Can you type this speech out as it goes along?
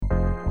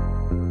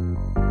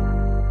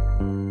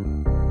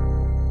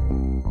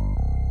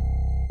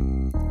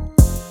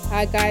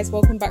Hi guys,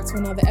 welcome back to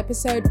another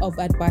episode of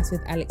Advice with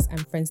Alex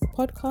and Friends, the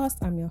podcast.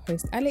 I'm your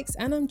host Alex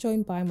and I'm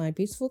joined by my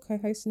beautiful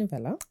co-host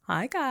Novella.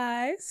 Hi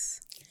guys.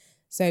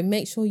 So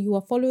make sure you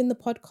are following the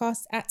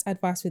podcast at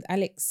Advice with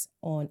Alex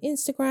on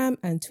Instagram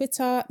and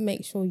Twitter.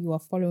 Make sure you are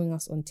following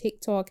us on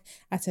TikTok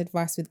at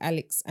Advice with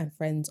Alex and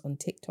Friends on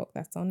TikTok.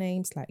 That's our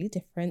name, slightly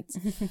different.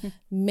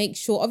 Make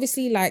sure,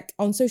 obviously, like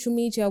on social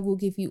media, we'll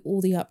give you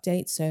all the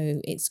updates. So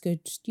it's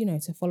good,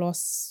 to follow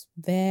us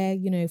there,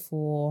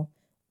 for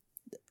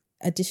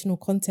additional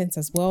content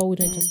as well. We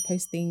don't just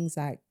post things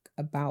like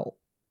about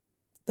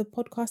the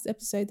podcast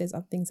episode. There's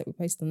other things that we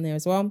post on there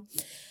as well.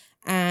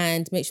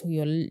 And make sure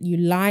you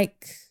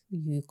like,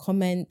 you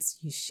comment,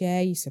 you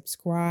share, you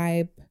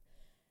subscribe.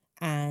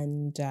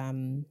 And I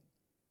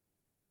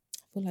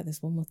feel like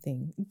there's one more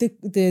thing.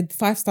 The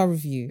 5-star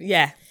review.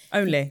 Yeah,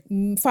 only.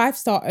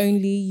 5-star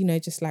only,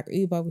 just like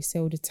Uber, we say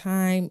all the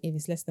time. If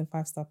it's less than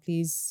 5-star,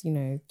 please,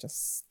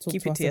 just talk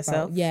keep to it us to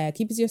yourself. about, yeah,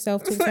 keep it to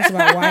yourself. Talk to us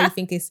about why you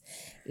think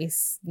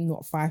it's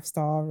not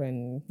 5-star,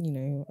 and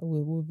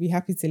we'll be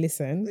happy to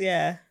listen.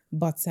 Yeah.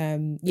 But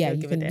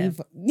you can leave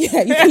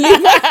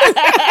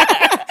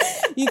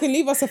you can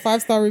leave us a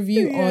 5-star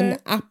review on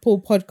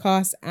Apple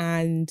Podcasts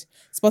and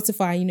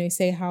Spotify.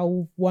 Say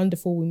how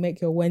wonderful we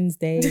make your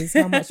Wednesdays,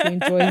 how much you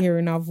enjoy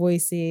hearing our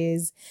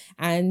voices,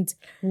 and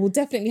we'll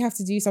definitely have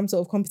to do some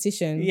sort of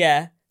competition.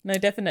 Yeah. No,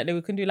 definitely.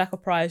 We can do like a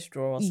prize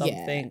draw or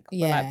something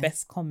for like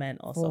best comment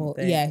or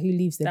something. Yeah, who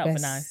leaves the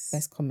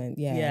best comment?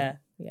 Yeah.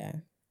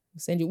 We'll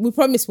send you. We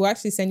promise we'll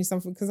actually send you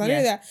something, because I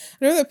know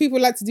that people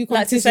like to do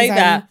competitions. Like to say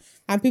that.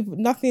 And people,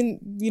 nothing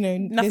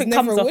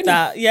comes off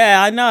that.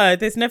 Yeah, I know.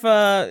 There's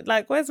never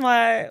like, where's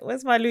my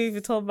Louis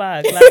Vuitton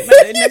bag? Like, no,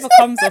 it never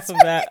comes off of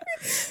that.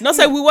 Not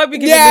so we won't be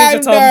giving Louis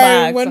Vuitton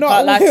bags.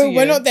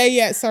 We're not there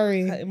yet.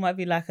 Sorry. It might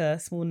be like a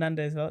small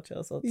Nando's voucher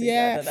or something.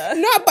 Yeah.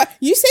 No, but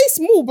you say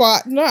small,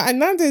 but no, a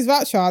Nando's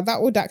voucher,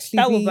 that would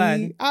actually be... would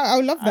bang. I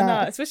would love that.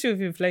 I know, especially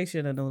with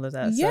inflation and all of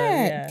that. Yeah. So,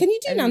 yeah. Can you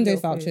do Nando's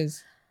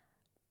vouchers?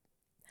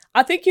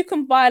 I think you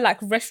can buy like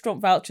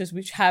restaurant vouchers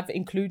which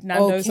include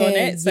Nando's on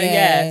it. So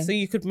so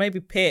you could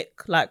maybe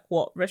pick like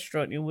what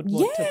restaurant you would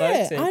want to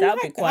go to. That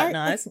would be quite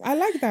nice. I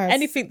like that.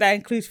 Anything that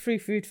includes free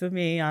food for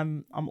me,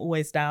 I'm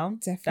always down.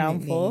 Definitely.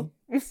 Down for.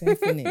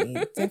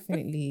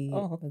 Definitely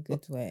a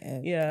good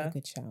way. A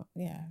good shout.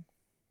 Yeah.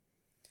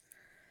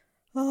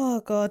 Oh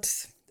God.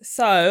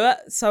 So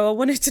I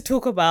wanted to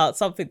talk about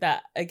something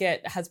that again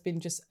has been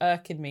just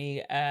irking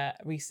me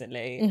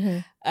recently.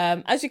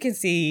 Mm-hmm. As you can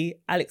see,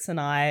 Alex and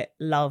I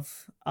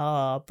love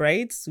our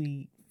braids.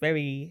 We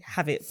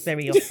have it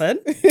very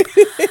often.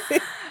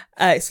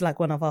 It's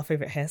like one of our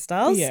favorite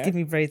hairstyles. Yeah. Give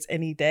me braids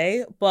any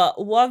day.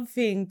 But one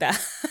thing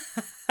that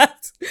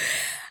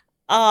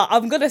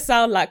I'm gonna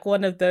sound like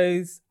one of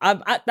those.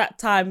 I'm at that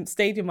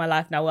stage in my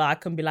life now where I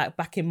can be like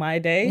back in my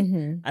day,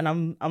 and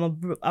I'm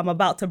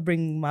about to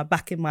bring my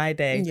back in my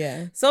day.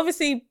 Yeah. So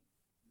obviously,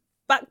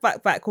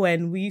 back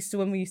when we used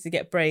to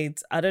get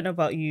braids. I don't know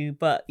about you,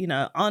 but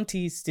Auntie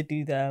used to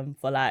do them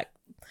for like.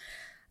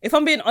 If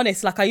I'm being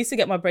honest, like I used to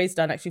get my braids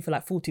done actually for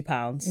like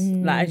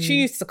 £40. Like, and she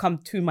used to come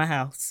to my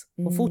house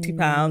for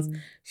 £40.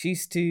 She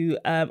used to.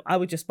 I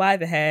would just buy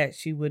the hair.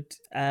 She would.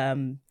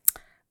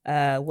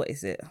 What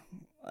is it?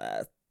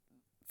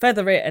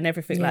 Feather it and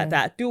everything like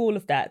that. Do all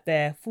of that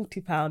there.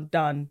 £40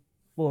 done.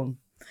 Boom.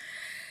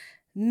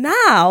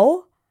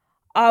 Now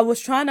I was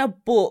trying to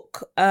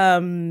book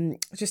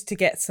just to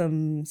get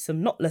some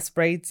knotless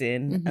braids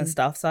in and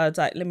stuff. So I was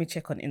like, let me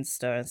check on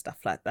Insta and stuff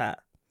like that.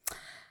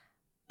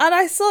 And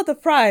I saw the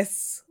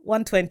price,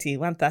 120,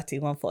 130,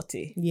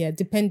 140. Yeah,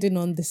 depending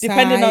on the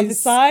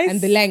size and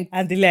the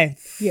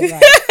length. Yeah,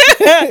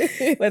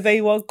 right. Whether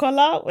you want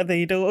collar, whether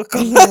you don't want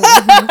collar.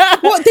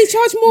 What, they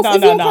charge more for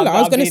your collar?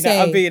 I was going to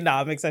say.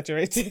 I'm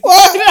exaggerating.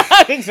 What?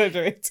 I'm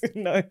exaggerating.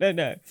 No.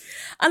 And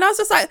I was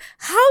just like,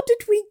 how did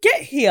we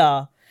get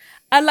here?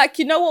 And like,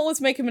 what was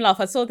making me laugh?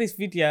 I saw this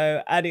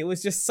video and it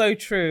was just so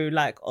true,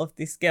 like, of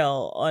this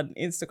girl on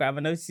Instagram.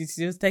 And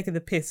she was taking the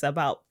piss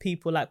about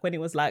people, like, when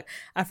it was like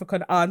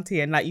African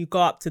auntie and like you go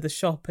up to the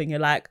shop and you're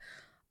like,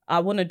 I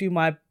want to do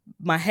my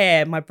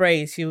hair, my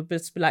braids. She would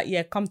just be like,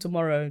 yeah, come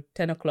tomorrow,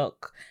 10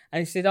 o'clock.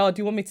 And she said, oh,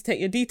 do you want me to take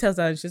your details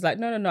down? And she's like,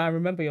 no, I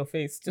remember your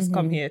face. Just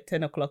come here,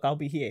 10 o'clock, I'll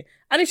be here.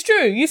 And it's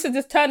true. You used to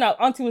just turn up.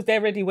 Auntie was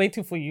there ready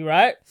waiting for you,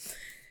 right?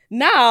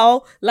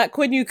 Now, like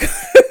when you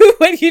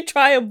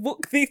try and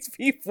book these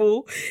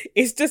people,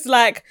 it's just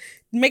like,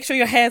 make sure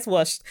your hair's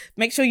washed.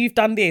 Make sure you've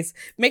done this.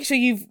 Make sure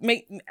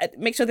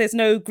make sure there's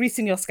no grease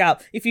in your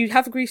scalp. If you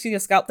have grease in your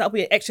scalp, that'll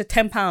be an extra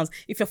 £10.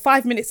 If you're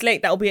 5 minutes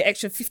late, that'll be an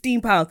extra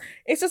 £15.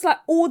 It's just like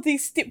all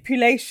these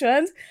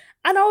stipulations.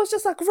 And I was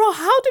just like, Ro,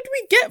 how did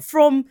we get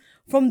from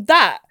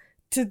that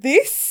to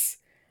this?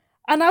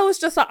 And I was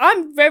just like,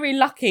 I'm very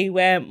lucky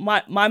where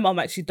my mum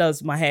actually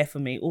does my hair for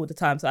me all the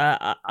time. So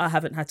I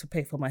haven't had to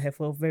pay for my hair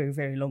for a very,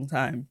 very long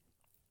time.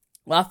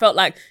 Well, I felt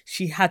like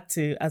she had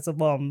to, as a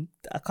mom.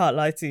 I can't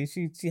lie to you.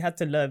 She had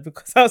to learn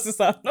because I was just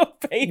like, I'm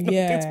not paying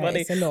this money.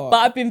 It's a lot. But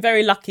I've been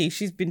very lucky.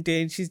 She's been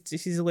doing.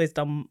 She's always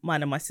done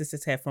mine and my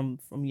sister's hair from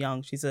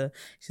young. She's a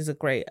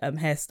great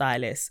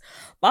hairstylist.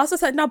 But I was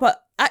just like, no,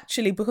 but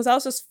actually, because I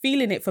was just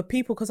feeling it for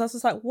people. Because I was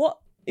just like, what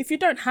if you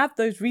don't have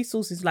those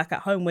resources like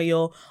at home where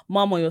your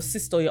mum or your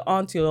sister or your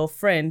auntie or your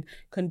friend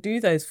can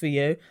do those for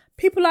you?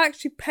 People are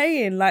actually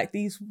paying like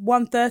these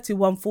 130,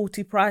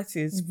 140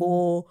 prices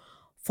for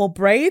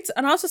braids,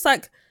 and I was just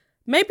like,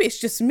 maybe it's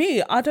just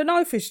me. I don't know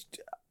if it's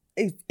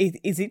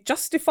is it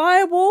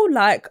justifiable?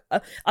 Like,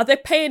 are they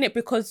paying it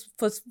because,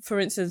 for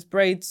instance,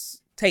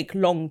 braids take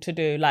long to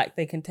do? Like,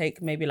 they can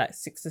take maybe like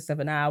 6 to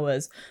 7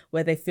 hours,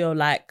 where they feel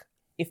like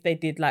if they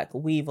did like a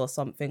weave or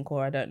something,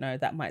 or I don't know,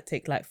 that might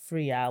take like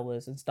 3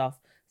 hours and stuff.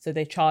 So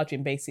they're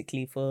charging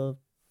basically for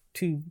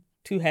two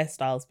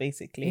hairstyles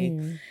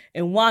basically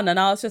in one. And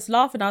I was just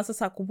laughing. I was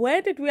just like,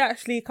 where did we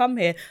actually come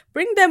here?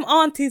 Bring them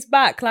aunties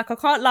back. Like, I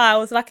can't lie, I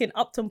was like in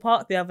Upton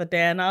Park the other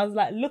day, and I was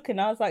like looking,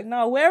 I was like,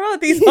 no, where are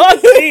these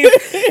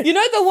aunties? You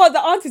know, the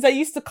aunties that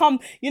used to come,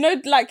 you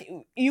know, like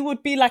you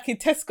would be like in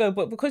Tesco,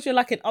 but because you're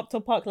like in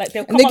Upton Park, like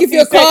they'll come and they up give to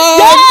you a say,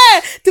 card.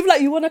 yeah, they'll be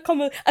like, you want to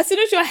come as soon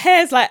as your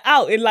hair's like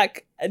out in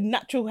like a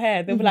natural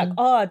hair, they'll be like,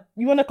 oh,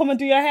 you want to come and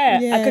do your hair?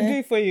 I can do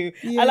it for you.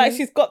 And like,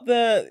 she's got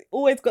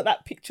always got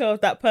that picture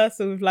of that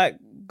person with like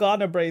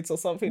Ghana braids or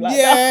something like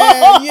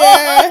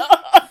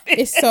that.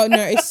 It's so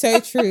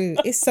true.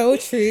 It's so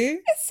true.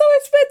 It's so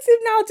expensive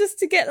now just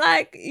to get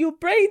like your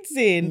braids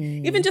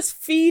in. Even just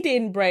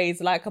feeding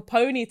braids, like a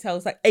ponytail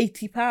is like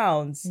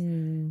 £80.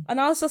 And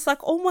I was just like,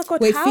 oh my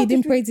God. Wait,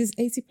 feeding braids is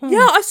 £80?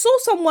 Yeah, I saw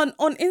someone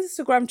on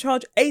Instagram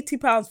charge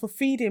 £80 for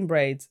feeding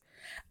braids.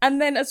 And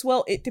then as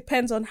well, it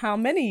depends on how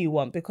many you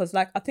want, because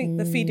like I think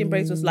the feeding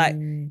braids was like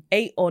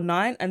 8 or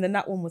 9, and then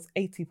that one was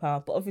 £80.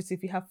 But obviously,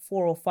 if you have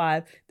 4 or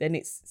 5, then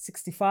it's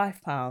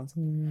 £65.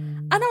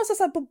 And I was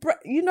just like, but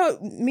you know,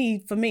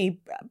 for me,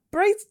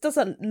 braids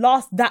doesn't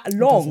last that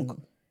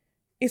long.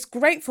 It's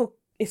great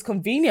it's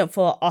convenient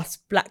for us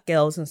black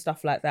girls and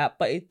stuff like that,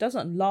 but it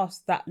doesn't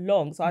last that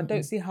long. So I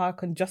don't see how I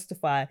can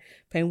justify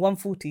paying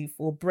 $140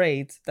 for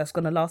braids that's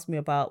going to last me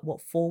about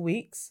 4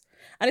 weeks.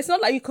 And it's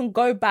not like you can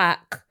go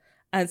back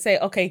and say,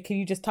 okay, can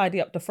you just tidy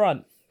up the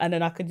front? And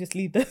then I can just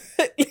leave the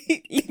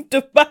leave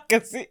the back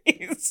as it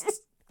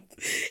is.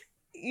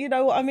 You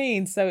know what I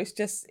mean? So it's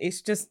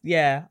just,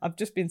 yeah, I've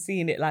just been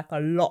seeing it like a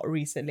lot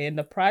recently, and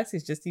the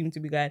prices just seem to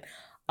be going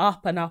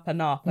up and up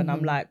and up. And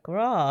I'm like,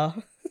 rah.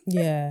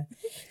 Yeah.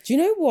 Do you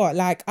know what?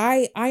 Like,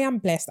 I am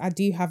blessed. I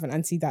do have an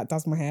auntie that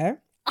does my hair.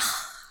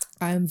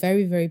 I am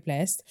very, very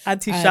blessed.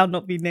 Auntie shall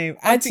not be named.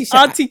 Auntie Q.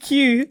 Auntie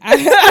Q.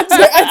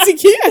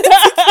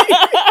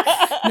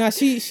 No,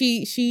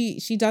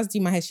 she does do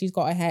my hair. She's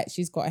got a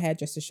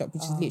hairdresser shop,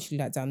 which is literally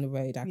like down the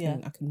road. I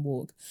can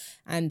walk,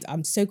 and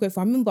I'm so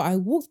grateful. I remember I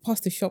walked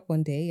past the shop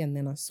one day, and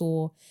then I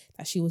saw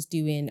that she was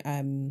doing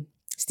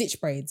stitch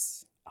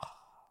braids,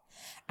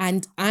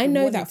 and I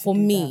know that for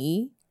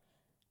me,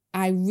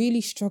 I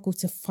really struggle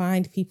to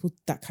find people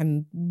that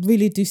can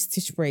really do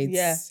stitch braids.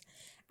 Yeah.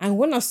 And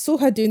when I saw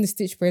her doing the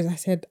stitch braids, I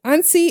said,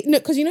 Auntie, no,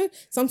 because you know,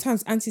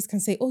 sometimes aunties can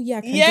say, oh yeah,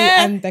 I can do it,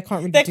 and they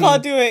can't really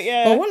do it,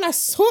 yeah. But when I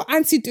saw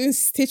Auntie doing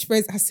stitch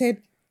braids, I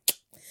said,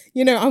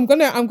 you know, I'm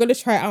gonna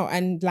try it out.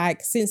 And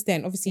like, since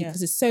then, obviously,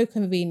 because it's so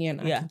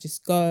convenient, I can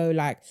just go,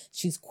 like,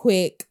 she's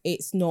quick.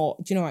 It's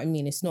not, do you know what I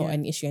mean? It's not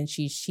an issue. And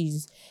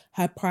she's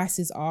her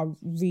prices are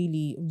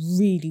really,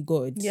 really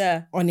good.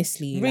 Yeah.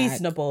 Honestly.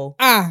 Reasonable.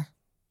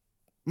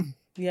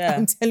 Yeah.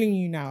 I'm telling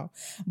you now.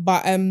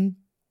 But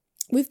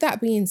with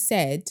that being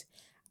said,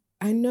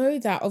 I know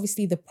that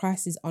obviously the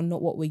prices are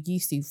not what we're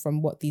used to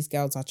from what these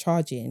girls are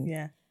charging.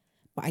 Yeah.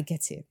 But I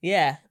get it.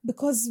 Yeah.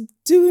 Because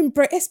doing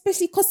braids,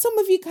 especially because some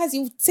of you guys,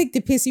 you take the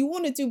piss, you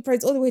want to do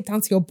braids all the way down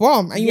to your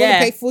bum, and you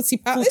want to pay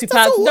 £40.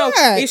 £40. No,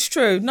 it's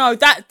true. No,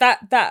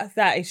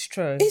 that is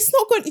true. It's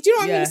not going. Do you know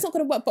what I mean? It's not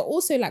going to work. But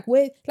also, like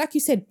you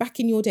said, back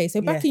in your day.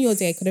 So back in your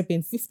day, it could have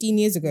been 15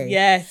 years ago.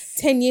 Yes.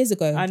 10 years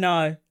ago. I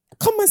know.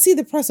 Come and see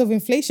the price of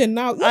inflation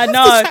now. I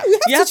know.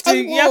 You have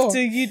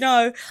to. You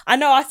know. I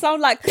know. I sound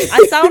like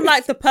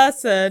the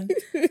person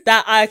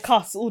that I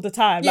cuss all the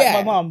time, like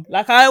my mum.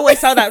 Like, I always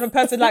sound like the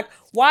person. Like,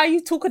 why are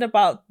you talking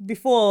about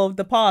before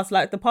the past?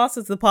 Like, the past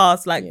is the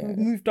past. Like, we've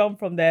moved on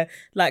from there.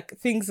 Like,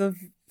 things have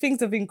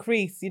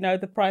increased. You know,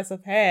 the price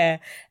of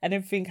hair and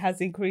everything has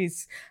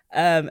increased.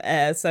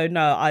 So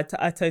no, I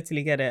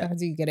totally get it. I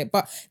do get it.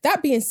 But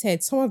that being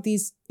said, some of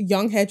these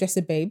young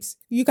hairdresser babes,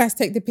 you guys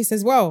take the piss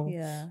as well.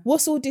 Yeah.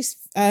 What's all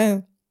this?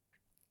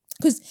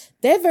 Because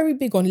they're very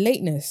big on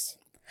lateness.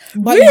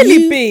 But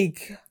really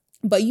big.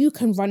 But you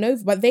can run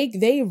over. But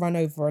they run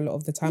over a lot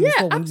of the time as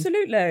well.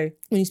 Absolutely.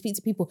 When you speak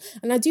to people.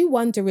 And I do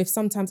wonder if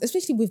sometimes,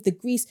 especially with the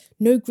grease,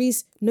 no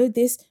this, no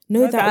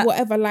that,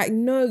 whatever. Like,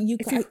 no,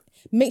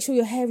 make sure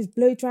your hair is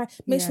blow dry.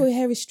 Make sure your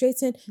hair is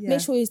straightened.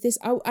 Make sure it's this.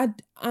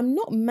 I'm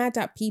not mad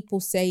at people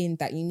saying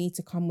that you need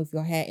to come with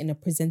your hair in a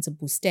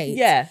presentable state.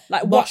 Yeah,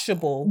 like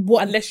washable.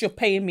 Unless you're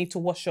paying me to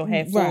wash your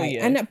hair for you.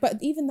 And but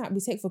even that we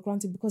take for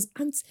granted because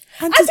aunties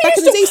back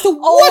in the day used to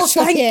wash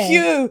your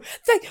hair.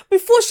 Thank you.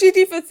 Before she'd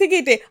even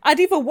thinking it, I'd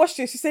even washed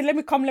it. She said, let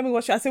me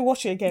wash it. I said,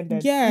 wash it again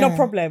then. Yeah. No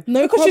problem.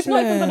 Because she's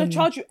not even going to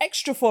charge you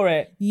extra for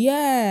it.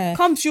 Yeah.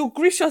 She'll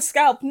grease your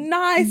scalp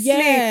nicely.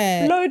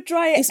 Yeah. Blow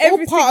dry it. It's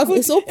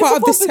all part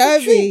of the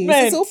service.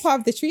 It's all part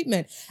of the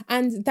treatment.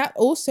 And that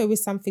also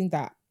is something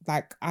that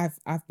like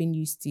I've been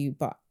used to,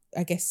 but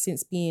I guess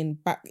since being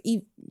back,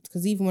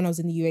 because even when I was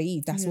in the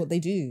UAE, that's what they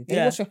do. They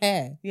wash your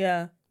hair.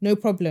 Yeah. No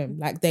problem.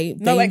 Like they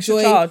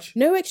extra charge.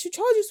 No extra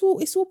charge.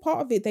 It's all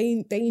part of it.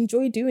 They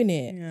enjoy doing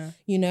it. Yeah.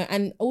 You know,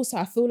 and also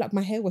I feel like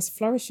my hair was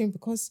flourishing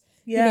because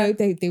you know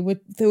they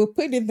were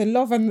putting in the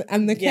love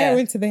and the care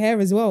into the hair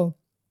as well.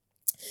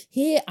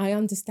 Here I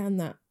understand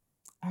that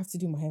I have to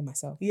do my hair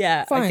myself.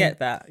 Yeah, fine. I get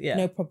that. Yeah.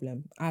 No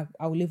problem.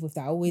 I'll live with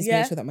that. I always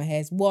make sure that my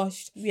hair is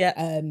washed.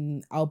 Yeah.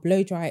 I'll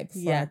blow dry it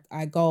before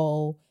I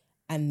go.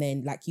 And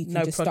then like you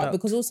can start.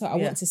 Because also I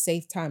want to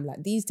save time.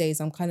 Like these days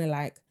I'm kind of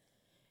like,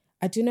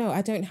 I don't know.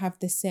 I don't have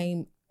the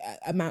same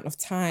amount of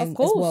time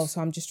as well.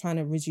 So I'm just trying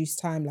to reduce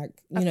time.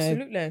 Like, you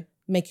know,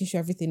 making sure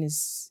everything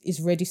is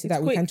ready so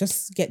that we can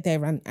just get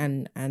there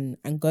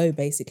and go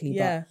basically.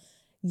 Yeah. But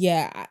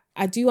yeah,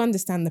 I do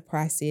understand the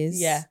prices.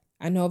 Yeah.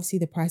 I know obviously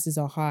the prices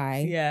are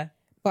high. Yeah.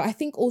 But I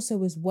think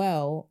also as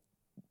well,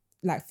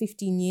 like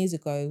 15 years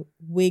ago,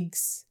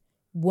 wigs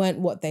weren't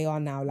what they are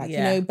now. Like, you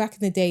know, back in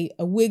the day,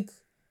 a wig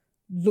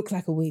looked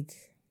like a wig.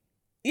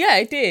 Yeah,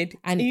 it did.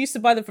 And you used to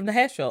buy them from the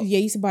hair shop. Yeah,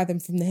 you used to buy them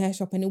from the hair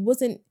shop. And it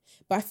wasn't,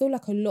 but I feel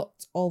like a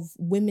lot of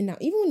women now,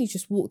 even when you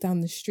just walk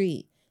down the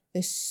street,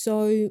 there's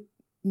so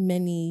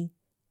many,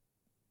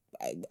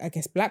 I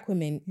guess, black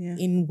women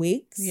in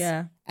wigs.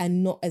 Yeah.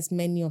 And not as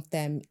many of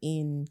them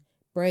in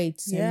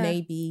braids. So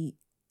maybe,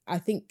 I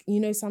think, you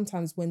know,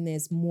 sometimes when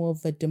there's more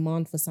of a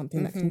demand for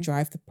something that can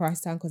drive the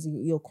price down because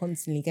you're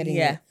constantly getting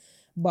it.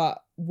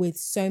 But with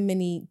so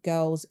many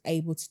girls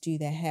able to do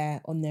their hair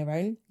on their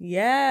own.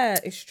 Yeah,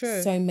 it's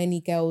true. So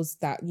many girls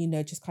that, you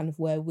know, just kind of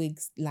wear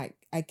wigs, like,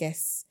 I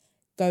guess,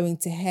 going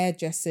to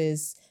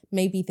hairdressers,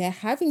 maybe they're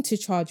having to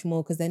charge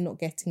more because they're not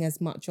getting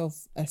as much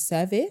of a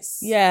service.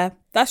 Yeah,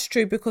 that's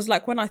true. Because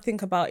like when I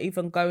think about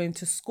even going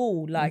to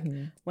school, like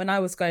when I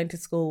was going to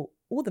school,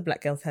 all the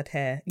black girls had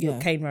hair,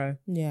 cane row,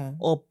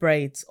 or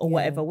braids or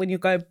whatever. When you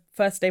go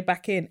first day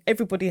back in,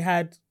 everybody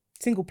had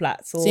single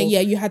plaits. Or, so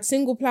you had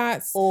single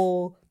plaits.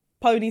 Or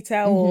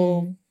ponytail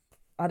or,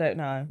 I don't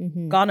know,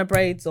 Ghana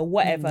braids or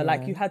whatever.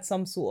 Like you had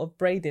some sort of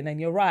braiding, and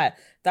you're right.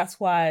 That's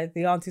why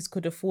the aunties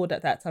could afford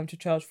at that time to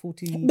charge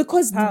 £40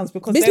 because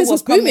business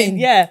was booming.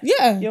 Yeah,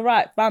 you're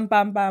right. Bam,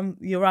 bam, bam.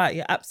 You're right.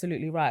 You're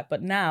absolutely right.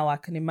 But now I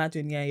can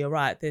imagine, you're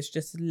right. There's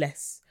just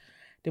less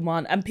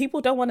demand, and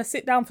people don't want to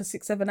sit down for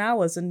 6-7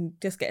 hours and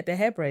just get their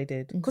hair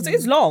braided because it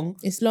is long.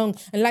 It's long,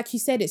 and like you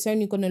said, it's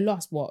only going to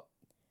last what,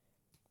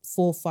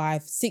 4,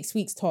 5, 6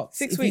 weeks tops.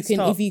 6 weeks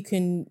tops. If you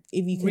can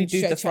redo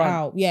stretch the it front.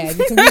 out. Yeah, if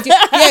you can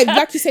redo,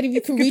 like you said, if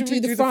you can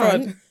redo the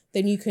front,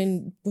 then you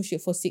can push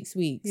it for 6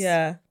 weeks.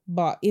 Yeah.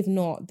 But if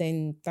not,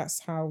 then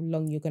that's how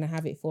long you're going to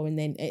have it for. And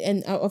then,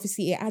 and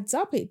obviously it adds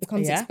up. It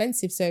becomes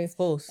expensive. So of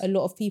course, a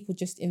lot of people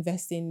just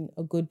invest in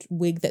a good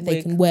wig that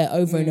they can wear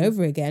over and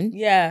over again.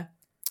 Yeah.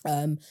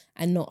 And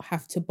not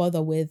have to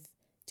bother with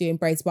doing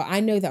braids. But I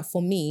know that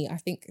for me, I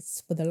think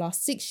it's for the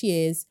last 6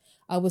 years,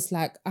 I was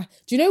like,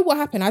 do you know what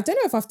happened? I don't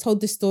know if I've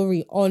told this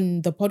story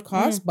on the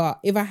podcast, but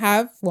if I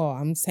have, well,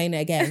 I'm saying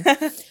it again.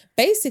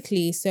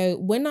 Basically, so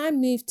when I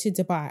moved to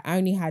Dubai, I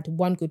only had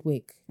one good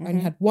wig. I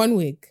only had one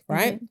wig,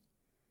 right?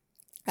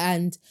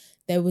 And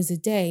there was a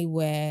day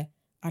where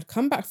I'd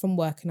come back from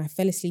work and I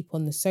fell asleep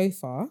on the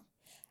sofa.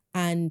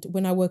 And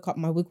when I woke up,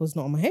 my wig was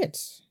not on my head.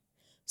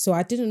 So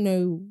I didn't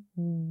know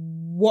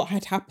what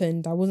had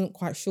happened. I wasn't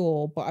quite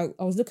sure, but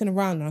I was looking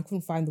around and I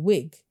couldn't find the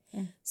wig.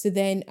 So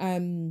then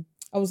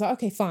I was like,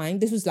 okay, fine.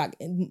 This was like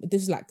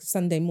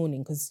Sunday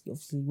morning because you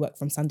obviously work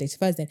from Sunday to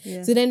Thursday.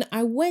 Yeah. So then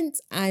I went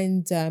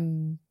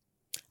and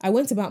I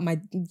went about my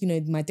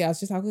day. I was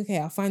just like, okay,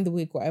 I'll find the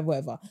wig,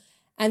 whatever.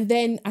 And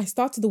then I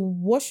started the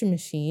washing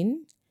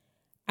machine,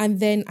 and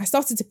then I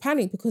started to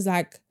panic because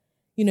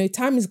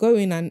time is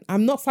going and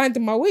I'm not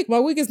finding my wig. My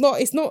wig is not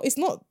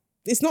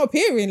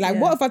appearing. Like,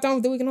 what have I done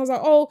with the wig? And I was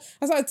like,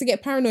 I started to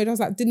get paranoid. I was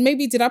like,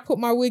 did I put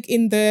my wig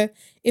in the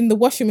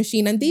washing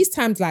machine? And these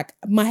times, like,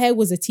 my hair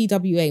was a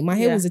TWA. My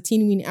hair was a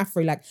teeny weeny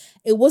afro. Like,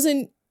 it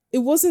wasn't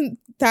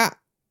that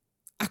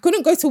I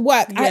couldn't go to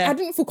work. Yeah. I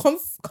didn't feel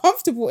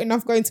comfortable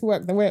enough going to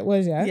work the way it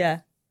was. Yeah. Yeah.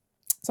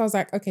 So I was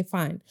like, okay,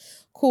 fine,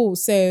 cool.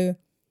 So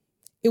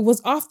it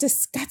was after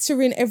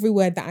scattering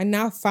everywhere that I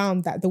now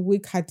found that the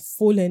wig had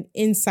fallen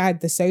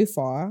inside the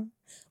sofa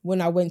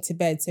when I went to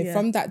bed. So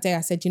from that day,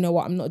 I said, you know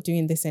what? I'm not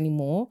doing this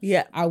anymore.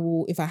 Yeah. I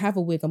will, if I have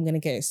a wig, I'm going to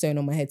get it sewn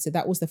on my head. So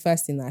that was the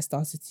first thing that I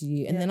started to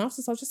do. And then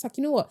after, I was just like,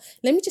 you know what?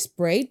 Let me just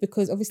braid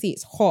because obviously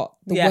it's hot,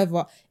 the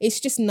weather.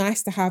 It's just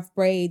nice to have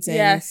braids.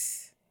 And,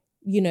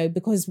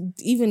 because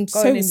even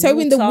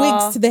sewing the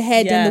wigs to the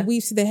head and the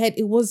weaves to the head,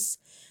 it was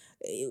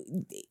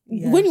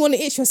when you want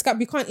to itch your scalp,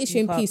 you can't itch it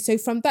in peace. So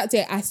from that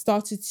day, I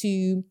started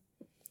to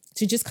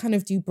just kind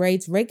of do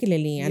braids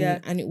regularly,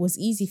 and it was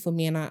easy for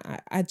me. And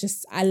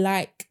I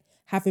like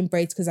having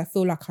braids because I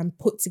feel like I'm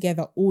put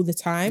together all the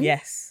time.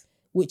 Yes.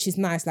 Which is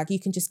nice. Like you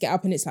can just get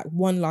up and it's like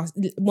one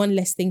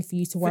less thing for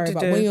you to worry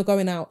about. When you're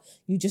going out,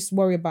 you just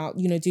worry about,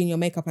 doing your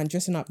makeup and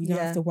dressing up. You don't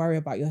have to worry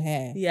about your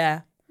hair.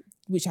 Yeah.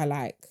 Which I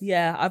like.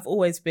 Yeah, I've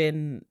always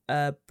been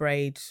a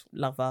braid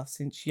lover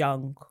since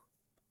young.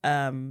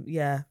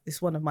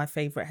 It's one of my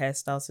favorite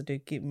hairstyles to do.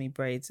 Give me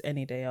braids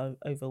any day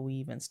over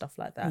weave and stuff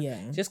like that. Yeah.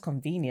 Just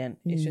convenient.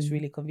 It's just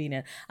really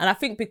convenient. And I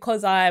think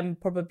because I'm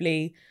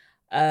probably...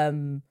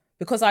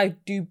 because I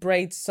do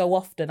braids so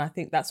often, I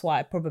think that's why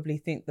I probably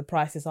think the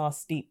prices are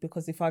steep,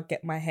 because if I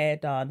get my hair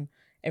done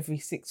every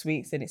 6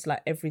 weeks, then it's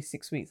like every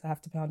 6 weeks I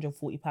have to pay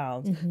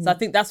 £140. So I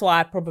think that's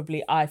why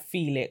I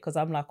feel it, because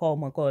I'm like, oh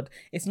my God,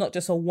 it's not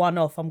just a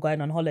one-off, I'm going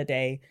on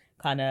holiday,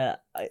 kind of,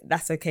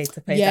 that's okay to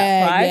pay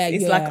that price.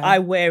 It's like I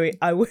wear it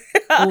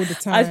all the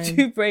time. I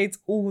do braids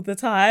all the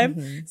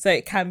time. So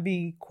it can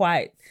be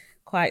quite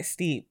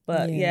steep.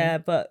 But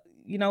but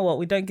you know what,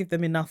 we don't give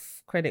them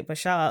enough credit, but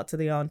shout out to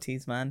the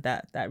aunties, man,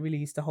 that really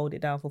used to hold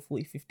it down for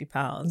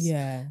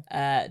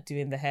 £40-50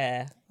 doing the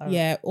hair.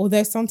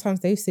 Although sometimes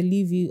they used to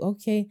leave you,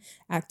 okay,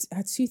 at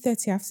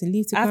 2:30 I have to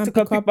leave to I have to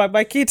go pick up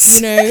my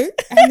kids, and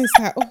it's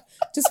like, oh,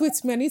 just wait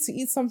to me, I need to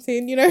eat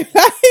something, like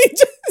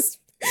just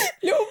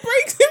little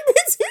breaks in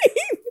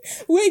between.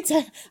 Wait,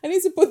 I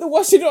need to put the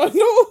washing on.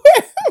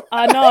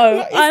 I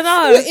know.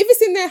 If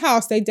it's in their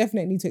house, they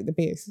definitely took the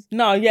piss.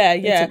 No,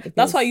 yeah.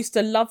 That's why I used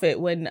to love it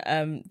when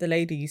the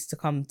lady used to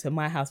come to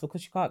my house,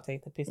 because she can't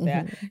take the piss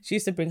there. She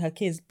used to bring her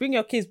kids. Bring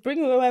your kids. Bring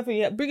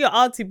whoever. Bring your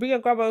auntie. Bring your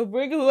grandma.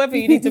 Bring whoever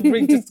you need to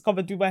bring just to come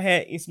and do my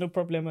hair. It's no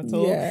problem at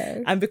all.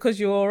 Yeah. And because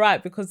you're all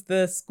right, because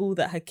the school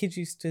that her kids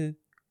used to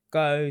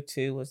go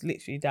to was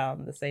literally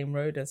down the same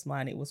road as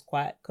mine, it was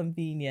quite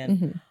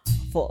convenient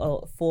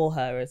for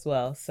her as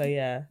well. So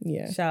yeah.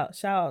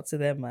 Shout out to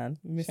them, man.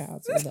 Shout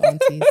out to the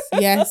aunties.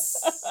 Yes,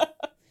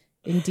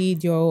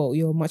 indeed,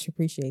 you're much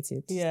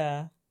appreciated.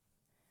 Yeah.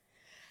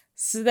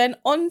 So then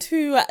on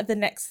to the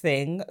next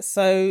thing.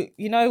 So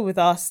with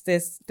us,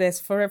 there's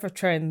forever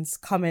trends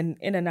coming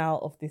in and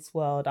out of this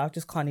world. I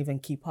just can't even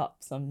keep up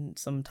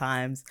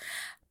sometimes.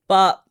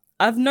 But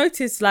I've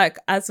noticed, like,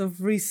 as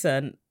of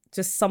recent,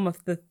 just some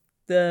of the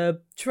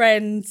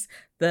trends,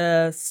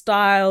 the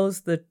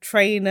styles, the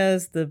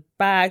trainers, the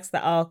bags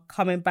that are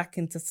coming back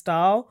into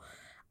style.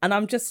 And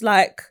I'm just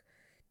like,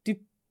 do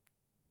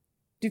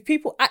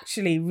people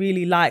actually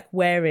really like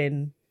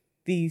wearing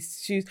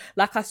these shoes?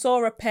 Like, I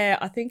saw a pair,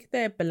 I think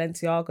they're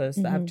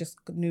Balenciagas that have just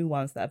new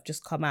ones that have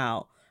just come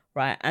out,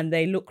 right? And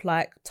they look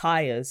like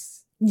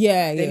tires.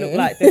 They look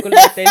like they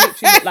literally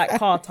look like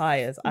car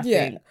tires, I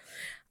think.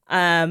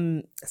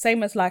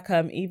 Same as like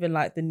even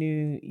like the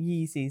new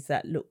Yeezys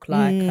that look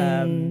like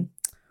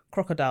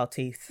crocodile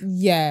teeth.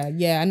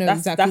 I know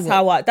exactly.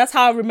 That's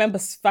how I remember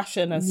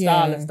fashion and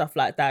style and stuff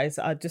like that. Is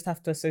I just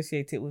have to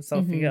associate it with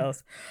something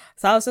else.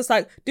 So I was just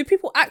like, do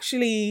people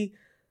actually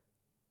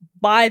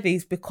buy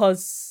these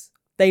because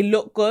they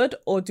look good,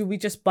 or do we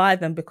just buy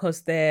them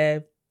because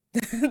they're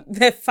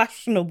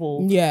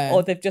fashionable?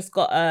 Or they've just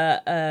got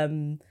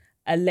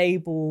a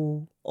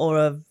label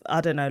or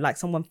I don't know, like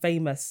someone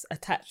famous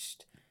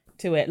attached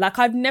to it. Like,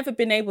 I've never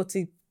been able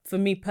to, for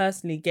me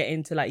personally, get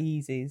into like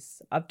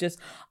Yeezys.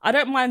 I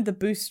don't mind the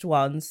Boost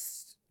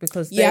ones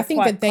because they're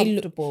quite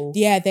comfortable.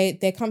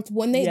 They're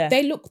comfortable, and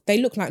they look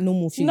like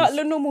normal shoes. Not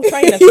normal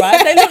trainers,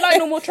 right? They look like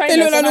normal trainers.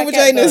 They look like normal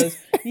trainers.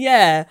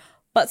 Yeah.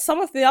 But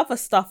some of the other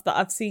stuff that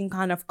I've seen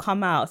kind of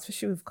come out,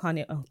 especially with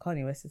Kanye. Oh,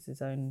 Kanye West is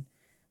his own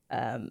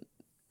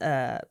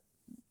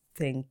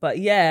thing. But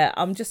yeah,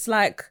 I'm just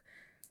like,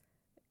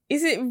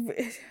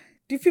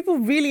 do people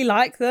really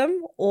like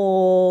them,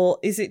 or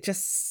is it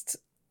just,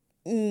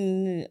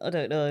 I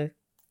don't know,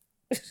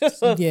 it's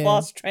just a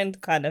fast trend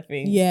kind of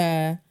thing?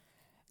 Yeah.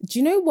 Do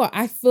you know what?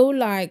 I feel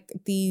like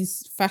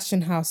these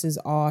fashion houses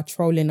are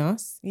trolling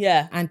us.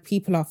 Yeah. And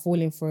people are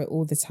falling for it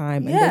all the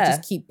time. And they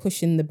just keep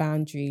pushing the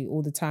boundary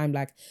all the time.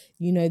 Like,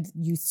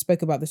 you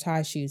spoke about the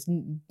tire shoes.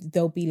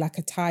 There'll be like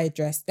a tire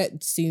dress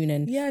soon,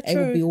 and it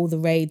will be all the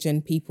rage,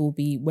 and people will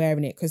be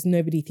wearing it because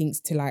nobody thinks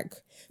to like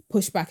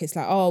push back. It's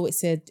like, oh,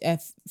 it's a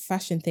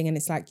fashion thing. And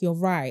it's like, you're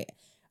right.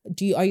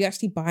 Are you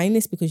actually buying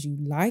this because you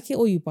like it,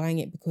 or are you buying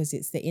it because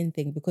it's the in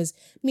thing? Because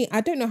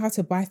I don't know how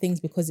to buy things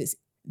because it's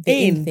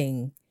the in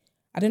thing.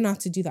 I don't know how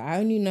to do that. I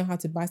only know how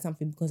to buy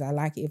something because I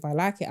like it. If I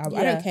like it, I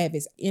don't care if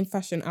it's in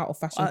fashion, out of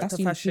fashion. That's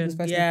people's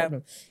personal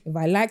problem. If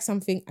I like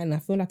something and I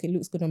feel like it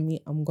looks good on me,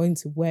 I'm going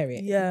to wear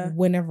it.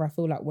 Whenever I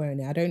feel like wearing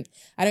it.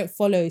 I don't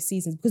follow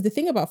seasons, because the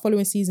thing about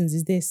following seasons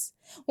is this: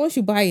 once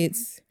you buy it,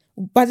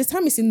 by the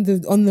time it's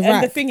on the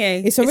rack, the thing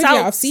is, it's already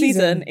out of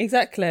season.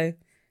 Exactly.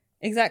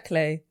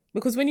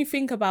 Because when you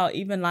think about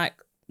even like,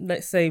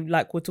 let's say,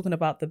 like we're talking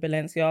about the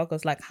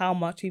Balenciagas, like how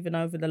much even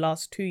over the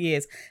last 2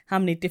 years, how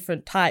many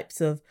different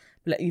types of,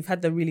 like, you've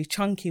had the really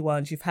chunky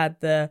ones, you've had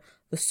the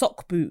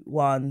sock boot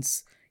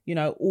ones,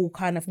 all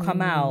kind of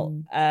come out.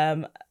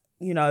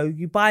 you know,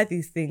 you buy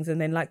these things and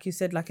then, like you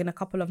said, like in a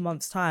couple of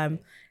months' time,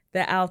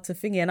 they're out of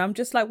thingy. And I'm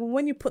just like, well,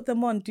 when you put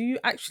them on, do you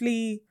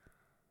actually...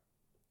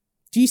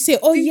 Do you say,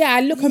 oh yeah, I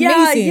look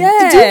amazing?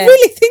 Yeah. Do you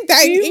really think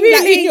that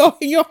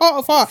in your heart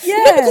of heart? Yeah.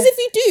 No, because if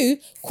you do,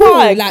 cool,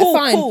 Fine, like cool,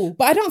 fine. cool.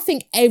 But I don't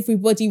think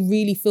everybody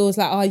really feels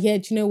like, oh yeah,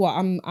 do you know what?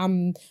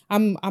 I'm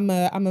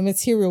a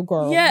material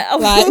girl. Yeah,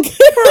 like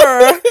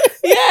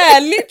yeah,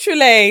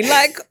 literally.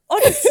 Like,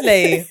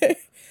 honestly.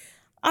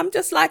 I'm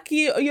just like,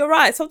 you're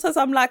right. Sometimes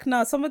I'm like,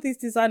 no, some of these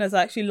designers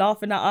are actually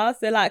laughing at us.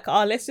 They're like,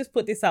 oh, let's just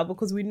put this out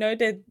because we know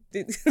that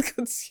the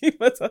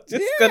consumers are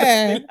just going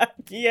to be like,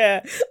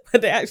 yeah,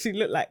 but they actually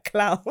look like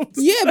clowns.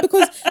 Yeah,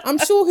 because I'm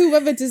sure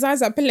whoever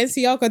designs at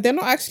Balenciaga, they're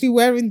not actually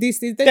wearing these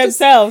things.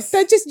 Themselves.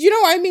 They're just, you know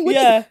what I mean? When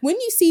Yeah.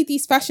 you see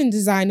these fashion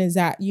designers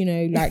at, you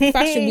know, like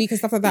Fashion Week and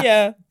stuff like that,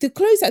 Yeah. the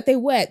clothes that they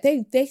wear,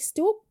 they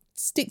still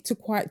stick to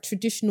quite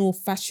traditional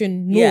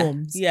fashion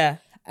norms. Yeah.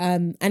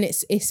 And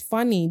it's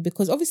funny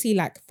because obviously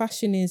like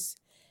fashion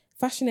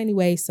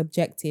anyway is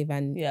subjective,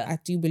 and I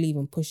do believe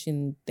in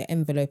pushing the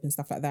envelope and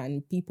stuff like that,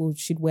 and people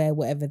should wear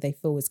whatever they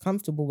feel is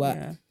comfortable.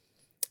 But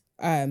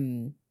I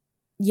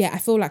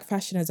feel like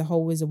fashion as a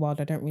whole is a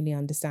world I don't really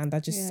understand. I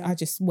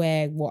just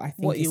wear what I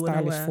think is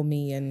stylish for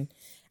me and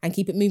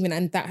keep it moving,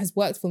 and that has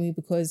worked for me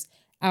because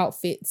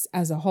outfits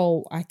as a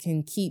whole I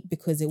can keep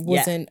because it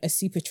wasn't a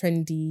super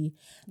trendy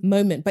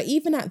moment. But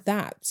even at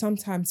that,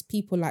 sometimes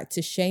people like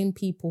to shame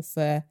people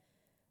for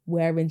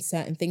wearing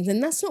certain things,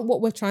 and that's not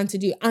what we're trying to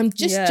do. I'm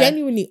just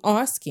genuinely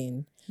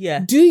asking,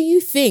 do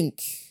you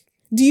think,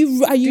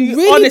 are you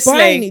really honestly,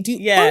 buying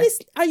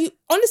it? Are you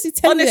honestly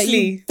telling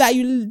me that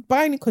you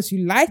buying it because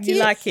you like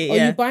it? Or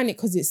you buying it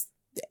because it's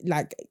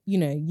like, you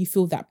know, you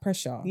feel that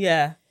pressure?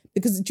 Yeah.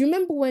 Because do you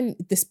remember when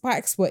the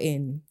spikes were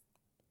in?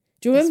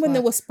 Do you remember when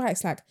there were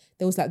spikes? Like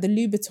there was like the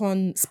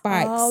Louboutin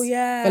spikes. Oh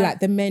yeah. For like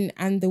the men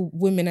and the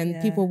women,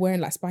 and people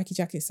wearing like spiky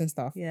jackets and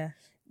stuff. Yeah.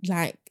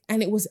 Like,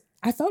 and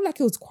I felt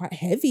like it was quite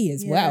heavy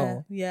as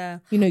well. Yeah.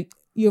 You know,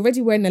 you're already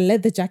wearing a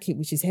leather jacket,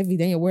 which is heavy,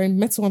 then you're wearing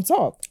metal on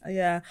top.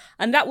 Yeah.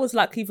 And that was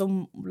like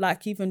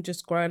even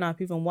just growing up,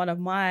 even one of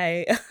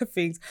my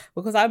things,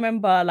 because I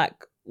remember like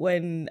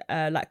when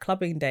like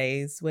clubbing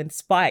days, when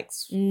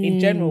spikes in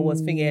general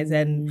was thingies,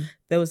 and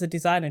there was a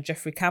designer,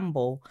 Jeffrey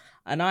Campbell,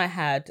 and I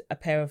had a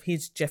pair of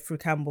his Jeffrey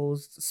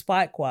Campbell's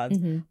spike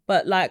ones.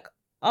 But like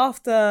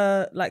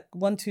after like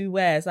 1-2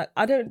 wears, like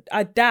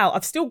I doubt,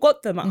 I've still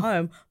got them at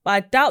home, but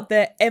I doubt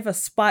they're ever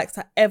spikes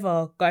are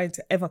ever going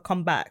to ever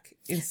come back.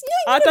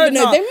 I don't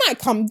know. They might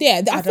come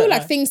there. I feel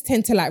like things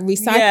tend to like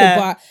recycle,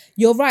 but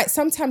you're right.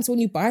 Sometimes when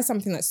you buy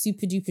something that's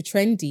super duper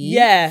trendy,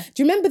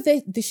 do you remember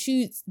the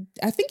shoes?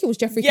 I think it was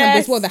Jeffrey Campbell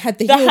as well that had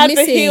the heel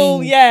missing. The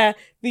heel, yeah.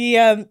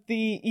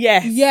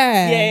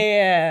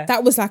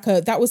 That was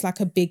like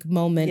a big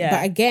moment.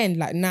 But again,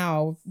 like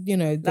now, you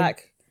know,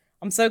 like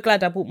I'm so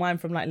glad I bought mine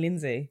from like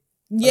Lindsay.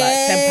 Yeah,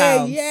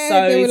 like £10. yeah.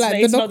 So they were like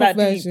it's the not that knockoff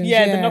versions. deep.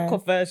 Yeah, the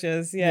knockoff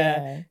versions.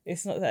 Yeah.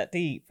 It's not that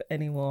deep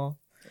anymore.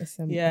 That's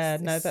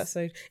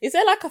so. Is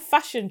there like a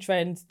fashion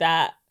trend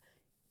that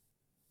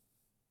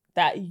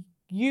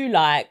you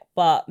like,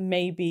 but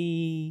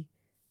maybe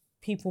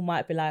people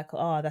might be like,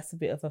 oh, that's a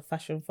bit of a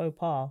fashion faux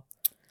pas?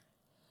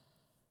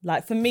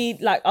 Like for me,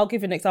 like I'll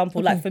give an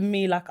example. Like for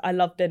me, like I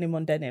love denim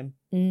on denim.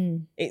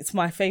 It's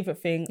my favorite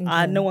thing.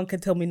 No one can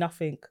tell me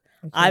nothing.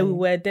 I will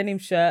wear denim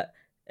shirt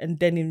and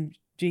denim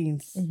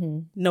jeans,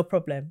 no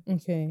problem.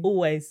 You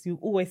always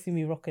see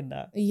me rocking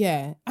that.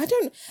 I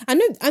know,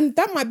 and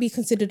that might be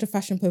considered a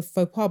fashion faux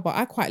pas, but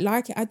I quite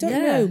like it. I don't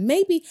know,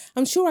 maybe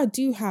I'm sure I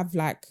do have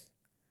fashion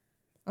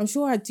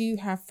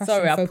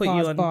faux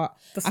pas, but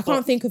I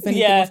can't think of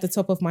anything off the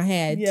top of my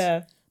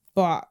head.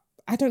 But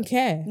I don't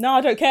care. No,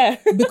 I don't care.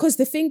 Because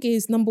the thing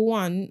is, number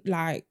one,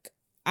 like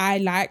I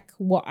like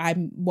what I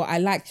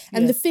like,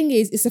 and the thing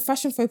is, it's a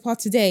fashion faux pas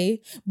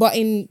today, but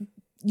in,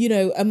 you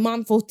know, a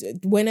month or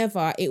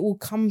whenever, it will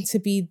come to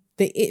be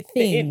the it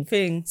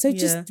thing. So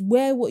just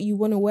wear what you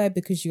want to wear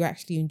because you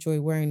actually enjoy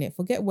wearing it.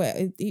 Forget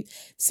where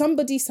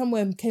somebody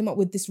somewhere came up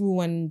with this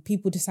rule and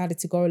people decided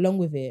to go along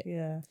with it.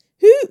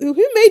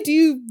 Who made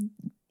you?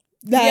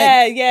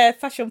 Like,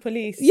 fashion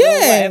police. Or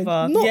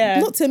whatever.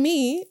 Not to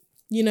me.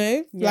 You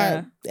know,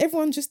 like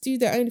everyone just do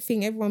their own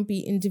thing. Everyone be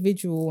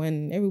individual,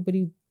 and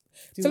everybody.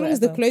 So long as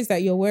the clothes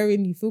that you're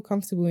wearing you feel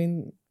comfortable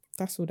in,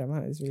 that's all that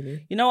matters,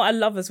 really. You know what I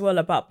love as well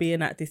about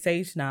being at this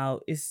age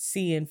now is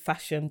seeing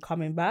fashion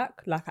coming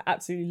back. Like I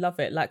absolutely love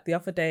it. Like the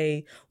other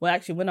day, well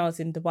actually when I was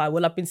in Dubai,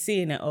 well I've been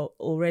seeing it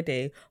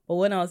already, but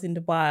when I was in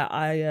Dubai,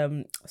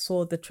 I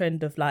saw the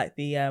trend of like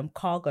the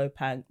cargo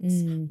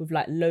pants with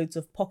like loads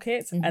of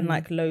pockets and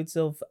like loads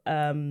of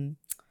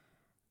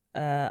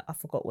I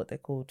forgot what they're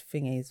called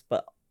thingies,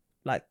 but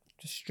like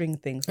just string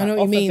things. Like, I know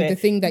what you mean. The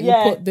thing that you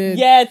put the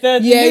the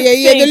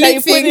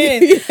loop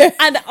thing.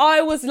 And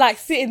I was like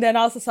sitting there and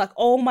I was just like,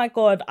 oh my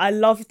God, I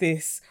love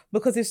this.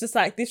 because it's just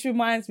like, this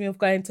reminds me of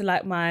going to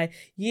like my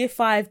year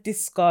 5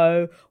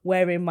 disco,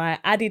 wearing my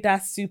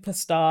Adidas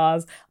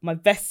Superstars, my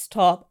vest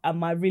top and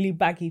my really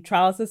baggy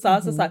trousers. So I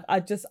was just like,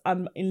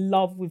 I'm in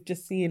love with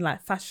just seeing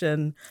like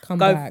fashion Come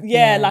go back,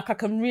 like I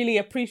can really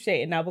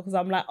appreciate it now, because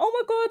I'm like, oh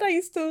my God,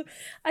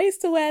 I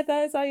used to wear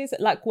those.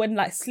 Like when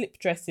like slip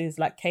dresses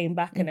like came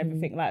back and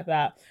everything like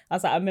that. I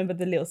was like, I remember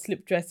the little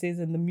slip dresses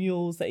and the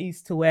mules that I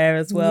used to wear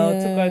as well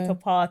to go to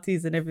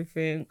parties and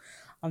everything.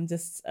 I'm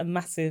just a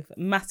massive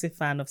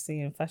fan of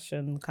seeing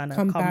fashion kind of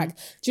come back.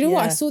 Do you know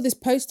what? I saw this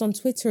post on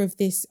Twitter of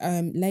this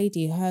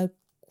lady. Her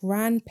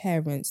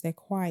grandparents, they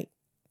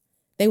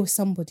were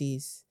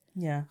somebodies.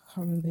 Yeah. I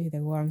can't remember who they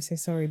were. I'm so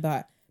sorry.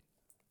 But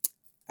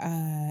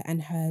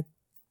and her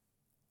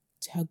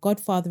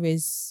godfather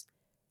is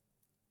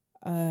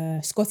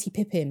Scottie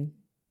Pippen.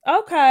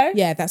 Okay.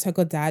 Yeah, that's her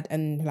goddad,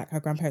 and like her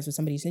grandparents were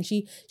somebody's. And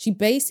she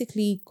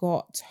basically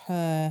got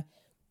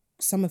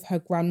some of her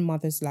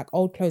grandmother's like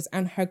old clothes,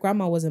 and her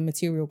grandma was a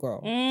material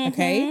girl.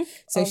 Okay,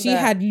 so she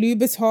had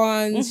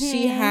Louboutins,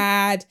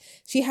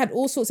 she had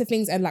all sorts of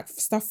things and like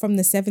stuff from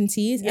the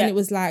 70s, and it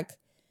was like,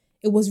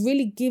 it was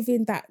really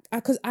giving that,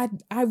 because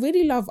I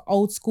really love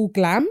old school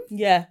glam.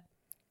 Yeah,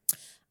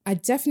 I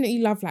definitely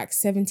love like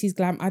 70s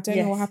glam. I don't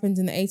know what happened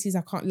in the 80s.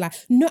 I can't lie.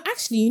 No,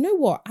 actually, you know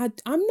what?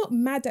 I'm not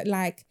mad at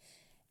like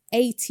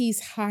 80s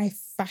high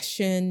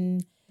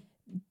fashion,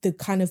 the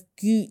kind of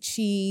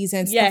Gucci's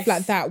and stuff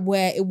like that,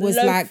 where it was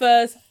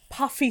loafers, like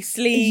puffy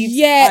sleeves.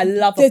 Yeah, I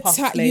love a puff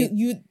sleeve.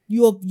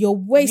 Your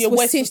waist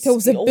was cinched. There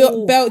was a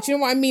belt. Do you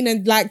know what I mean?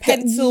 And like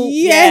pencil.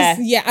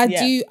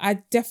 I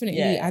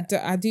definitely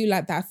I do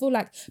like that. I feel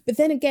like, but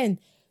then again,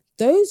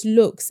 those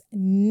looks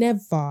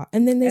never.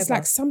 And then there's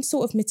like some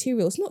sort of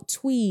material. It's not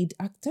tweed.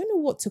 I don't know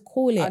what to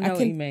call it. I know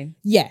what you mean.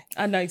 Yeah.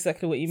 I know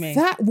exactly what you mean.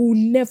 That will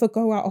never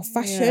go out of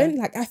fashion.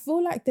 Like, I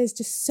feel like there's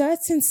just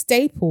certain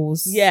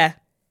staples. Yeah.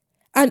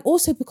 And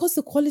also because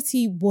the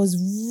quality was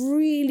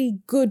really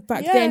good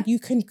back then, you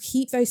can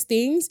keep those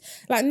things.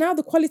 Like now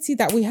the quality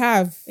that we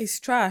have... It's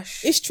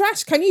trash. It's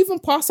trash. Can you even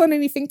pass on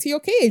anything to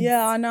your kids?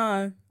 Yeah, I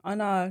know.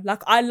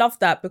 Like, I love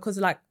that, because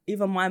like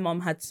even my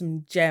mom had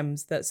some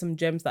gems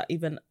that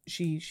even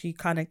she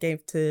kind of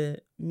gave to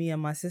me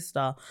and my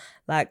sister.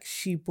 Like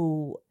she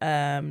bought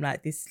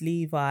like this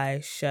Levi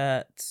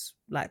shirt,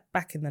 like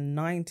back in the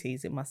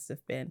 90s it must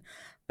have been.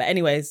 But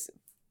anyways,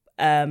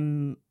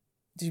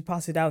 did you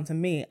pass it down to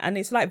me? And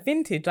it's like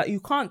vintage. Like you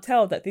can't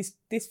tell that this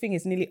thing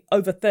is nearly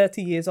over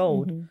 30 years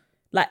old.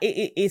 Like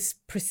it is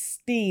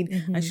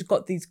pristine. And she's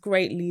got these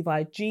great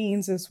Levi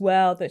jeans as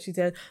well that she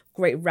did,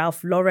 great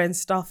Ralph Lauren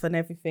stuff and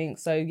everything.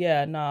 So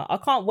yeah, no, I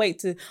can't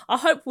wait I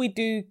hope we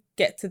do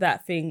get to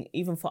that thing,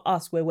 even for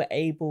us, where we're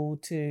able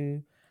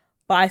to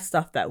buy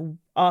stuff that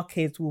our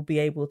kids will be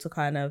able to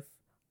kind of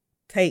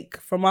take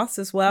from us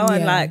as well.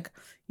 And like,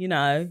 you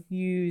know,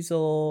 use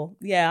or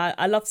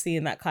I love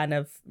seeing that kind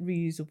of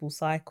reusable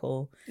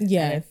cycle.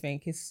 Yeah, I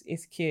think it's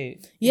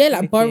cute. Yeah, it's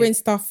like really borrowing cute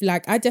stuff.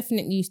 Like I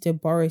definitely used to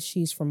borrow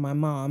shoes from my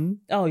mom.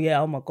 Oh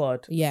yeah, oh my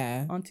God.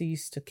 Yeah, Auntie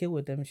used to kill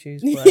with them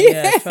shoes. Bro.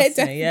 Yeah, trust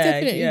me. Yeah,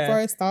 definitely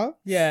borrow stuff.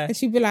 Yeah, and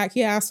she'd be like,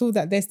 "Yeah, I saw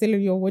that they're still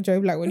in your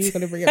wardrobe. Like, when are you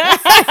gonna bring it back?"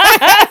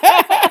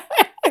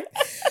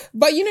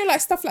 But you know, like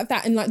stuff like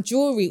that, and like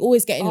jewelry,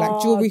 always getting like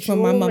jewelry from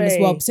my mum as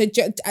well. So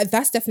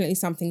that's definitely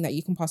something that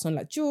you can pass on,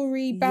 like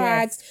jewelry,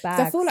 bags. So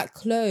I feel like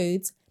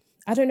clothes,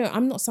 I don't know,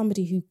 I'm not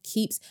somebody who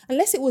keeps,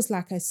 unless it was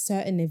like a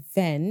certain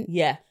event.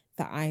 Yeah.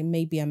 That I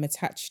am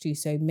attached to.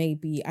 So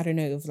maybe, I don't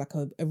know, it was like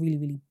a really,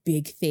 really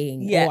big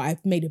thing. Yeah. Or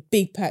I've made a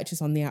big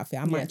purchase on the outfit.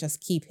 I might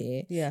just keep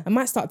it. Yeah. I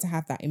might start to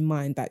have that in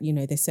mind, that, you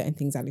know, there's certain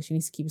things Alex, you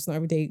need to keep. It's not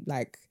every day,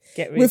 like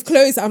with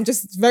clothes,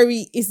 it's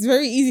very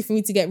easy for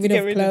me to get rid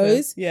of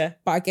clothes. Yeah.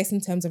 But I guess in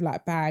terms of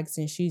like bags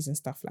and shoes and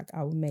stuff, like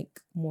I will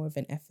make more of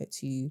an effort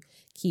to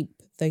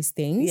keep those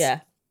things. Yeah.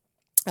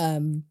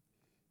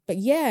 But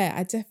yeah,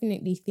 I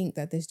definitely think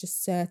that there's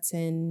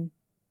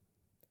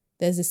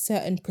a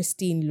certain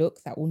pristine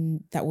look that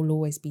will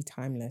always be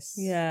timeless.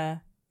 Yeah,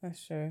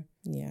 that's true.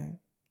 Yeah.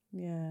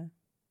 Yeah.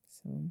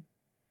 So,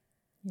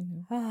 you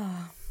know.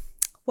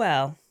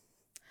 Well,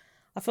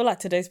 I feel like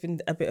today's been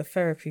a bit of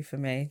therapy for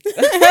me.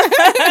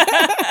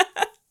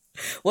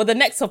 Well, the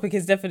next topic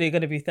is definitely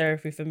going to be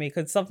therapy for me,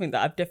 because something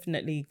that I've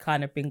definitely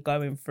kind of been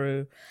going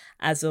through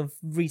as of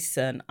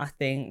recent, I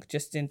think,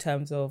 just in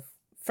terms of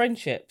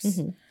friendships.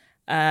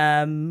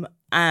 And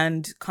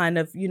kind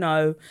of, you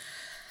know,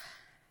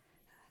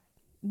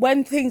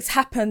 when things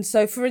happen.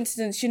 So for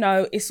instance, you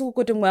know, it's all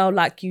good and well,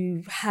 like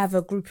you have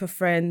a group of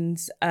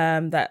friends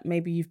that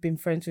maybe you've been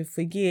friends with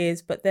for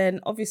years, but then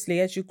obviously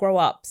as you grow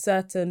up,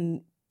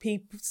 certain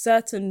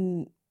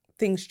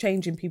things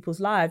change in people's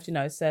lives. You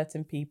know,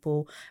 certain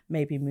people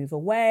maybe move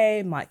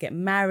away, might get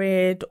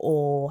married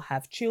or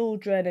have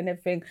children and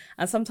everything,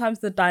 and sometimes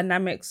the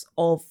dynamics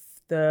of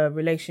the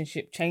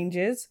relationship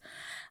changes.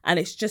 And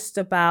it's just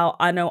about,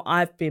 I know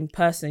I've been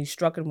personally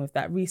struggling with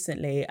that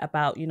recently,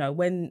 about, you know,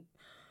 when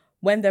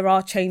there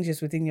are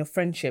changes within your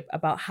friendship,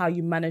 about how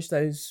you manage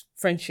those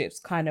friendships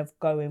kind of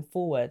going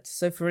forward.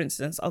 So for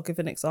instance, I'll give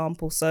an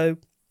example. So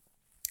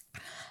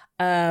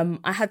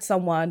I had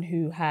someone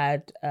who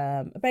had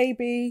a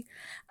baby,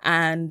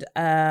 and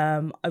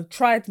I've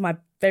tried my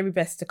very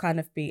best to kind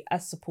of be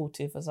as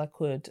supportive as I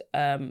could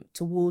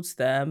towards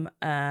them,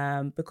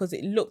 because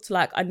it looked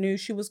like I knew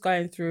she was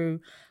going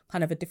through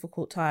kind of a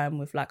difficult time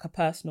with like her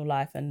personal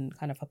life and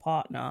kind of her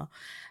partner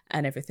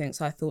and everything.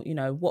 So I thought, you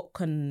know, what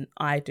can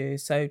I do?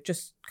 So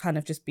just kind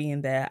of just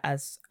being there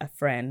as a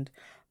friend.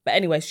 But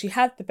anyway, she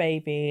had the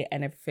baby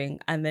and everything,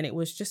 and then it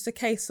was just a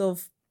case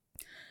of,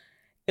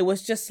 it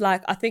was just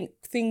like, I think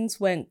things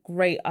went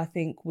great, I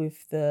think,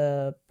 with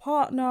the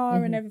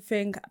partner and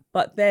everything.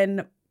 But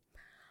then,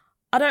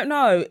 I don't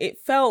know, it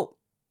felt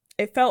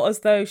as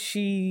though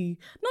she,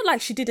 not like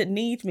she didn't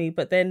need me,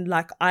 but then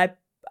like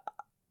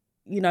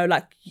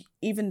like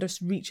even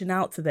just reaching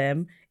out to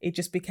them, it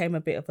just became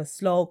a bit of a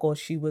slog, or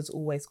she was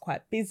always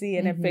quite busy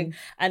and everything.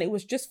 And it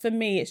was just, for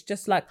me, it's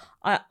just like,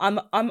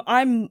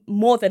 I'm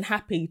more than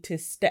happy to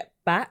step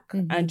back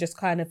and just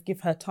kind of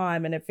give her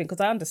time and everything,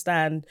 because I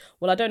understand,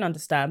 well, I don't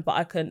understand, but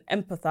I can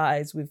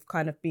empathize with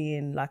kind of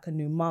being like a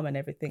new mum and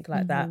everything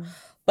like that.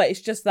 But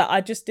it's just that I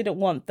just didn't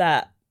want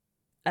that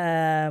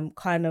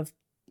kind of,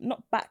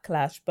 not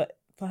backlash, but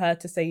for her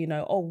to say, you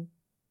know, oh,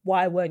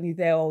 why weren't you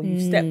there, or you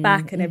stepped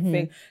back and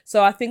everything.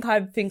 So I think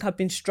I've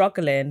been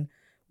struggling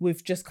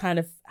with just kind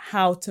of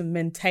how to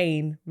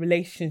maintain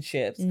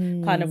relationships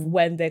kind of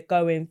when they're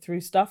going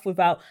through stuff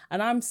without,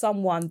 and I'm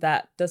someone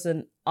that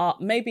doesn't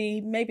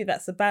maybe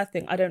that's a bad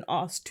thing, I don't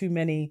ask too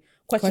many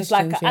questions.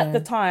 Like at the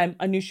time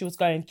I knew she was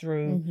going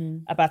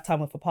through a bad time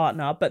with a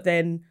partner, but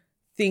then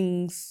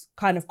things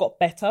kind of got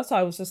better, so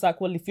I was just like,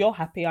 well, if you're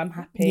happy, I'm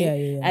happy.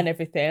 And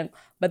everything.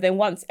 But then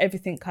once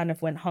everything kind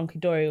of went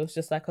hunky-dory, it was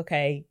just like,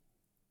 okay,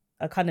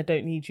 I kind of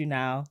don't need you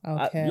now.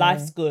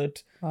 Life's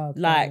good.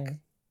 Like,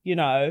 you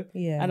know.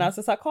 And I was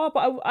just like, oh,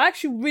 but I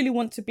actually really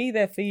want to be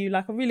there for you.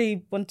 Like, I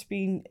really want to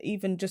be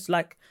even just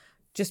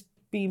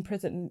being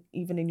present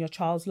even in your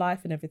child's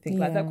life and everything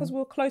like that, because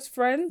we're close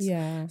friends.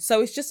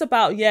 So it's just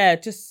about,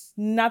 just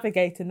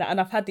navigating that.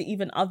 And I've had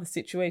even other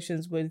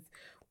situations with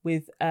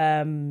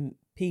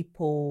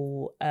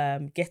people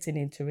getting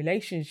into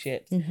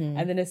relationships.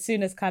 And then as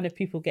soon as kind of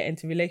people get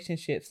into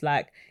relationships,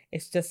 like,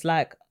 it's just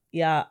like,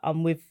 yeah,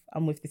 I'm with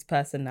this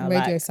person now.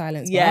 Radio like,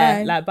 silence. Yeah,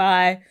 bye. like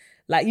bye.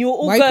 Like, you're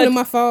all Why good. you calling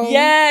my phone?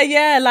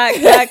 Yeah. Like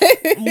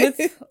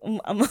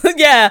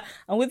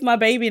I'm with my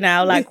baby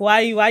now. Like,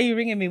 why are you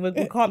ringing me? We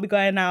can't be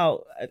going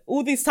out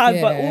all these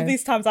times. But all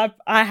these times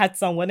I had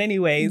someone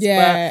anyways. Yeah,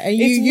 but and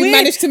you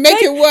managed to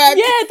make it work.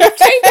 Yeah, they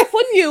changed up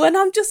on you, and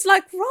I'm just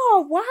like,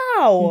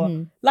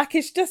 wow. Like,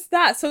 it's just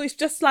that. So it's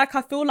just like,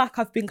 I feel like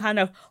I've been kind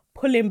of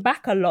pulling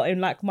back a lot in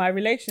like my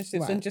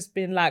relationships and just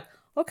been like,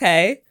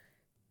 okay,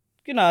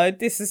 you know,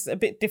 this is a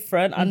bit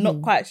different. I'm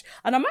not quite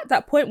and I'm at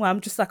that point where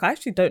I'm just like, I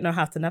actually don't know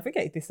how to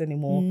navigate this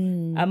anymore.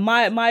 And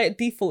my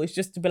default is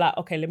just to be like,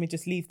 okay, let me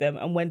just leave them,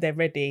 and when they're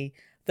ready,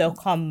 they'll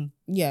come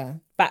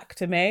back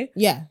to me.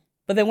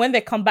 But then when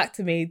they come back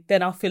to me,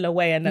 then I'll feel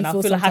away, and then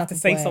I'll feel I have to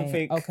say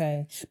something.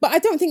 Okay. But I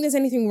don't think there's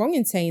anything wrong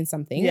in saying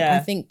something. I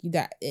think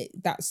that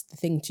that's the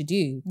thing to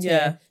do.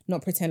 To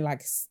not pretend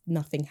like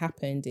nothing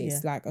happened.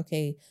 It's like,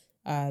 okay,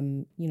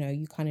 you know,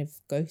 you kind of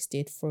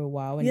ghosted for a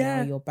while, and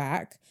now you're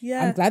back.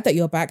 I'm glad that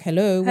you're back.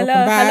 Welcome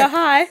back.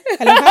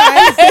 Hello,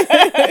 hi.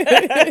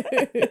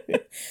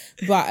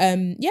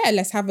 But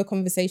let's have a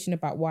conversation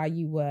about why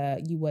you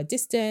were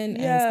distant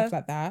and stuff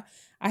like that.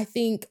 I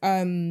think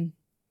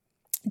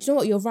do you know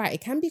what, you're right,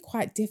 it can be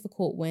quite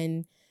difficult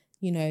when,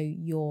 you know,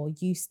 you're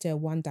used to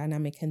one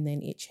dynamic and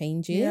then it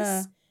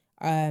changes.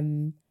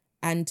 And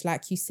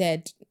like you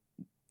said,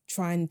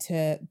 trying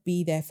to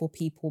be there for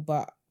people,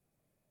 but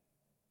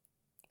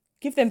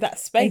give them that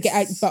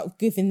space. But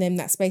giving them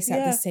that space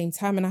at the same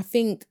time. And I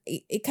think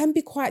it can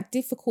be quite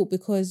difficult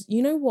because,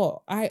 you know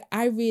what,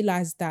 I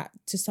realised that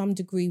to some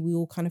degree we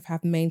all kind of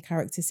have main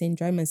character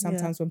syndrome, and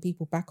sometimes when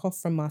people back off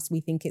from us,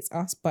 we think it's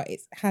us, but it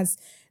has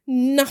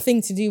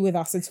nothing to do with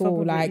us at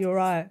all. Like, you're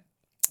right.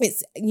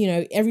 It's, you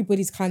know,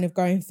 everybody's kind of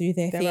going through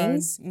their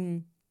things.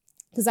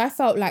 Because I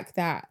felt like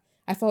that.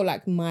 I felt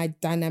like my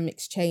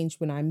dynamics changed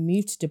when I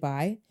moved to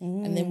Dubai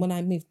and then when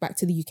I moved back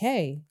to the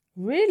UK.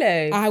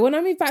 Really? When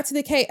I moved back to the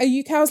UK,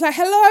 I was like,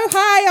 hello,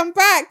 hi, I'm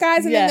back,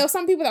 guys. And then there were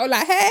some people that were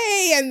like,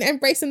 hey, and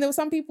embracing. There were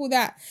some people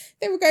that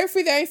they were going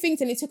through their own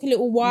things, and it took a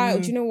little while.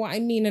 Do you know what I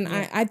mean? And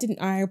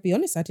I'll be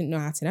honest, I didn't know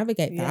how to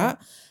navigate that.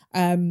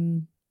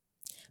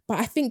 But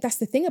I think that's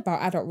the thing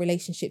about adult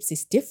relationships.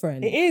 It's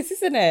different. It is,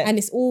 isn't it? And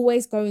it's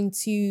always going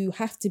to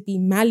have to be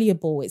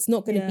malleable. It's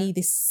not going to be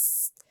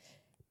this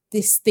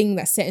thing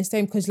that's set in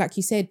stone, because like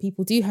you said,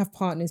 people do have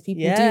partners,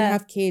 people do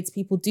have kids,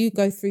 people do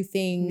go through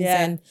things,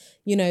 and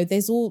you know,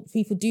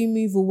 people do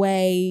move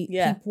away.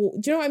 People,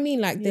 do you know what I mean?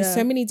 Like, there's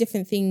so many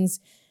different things,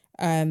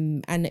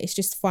 and it's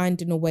just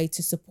finding a way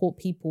to support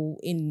people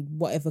in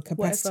whatever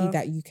capacity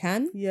that you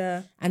can.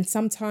 And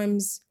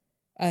sometimes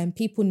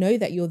people know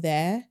that you're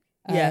there.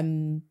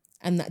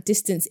 And that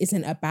distance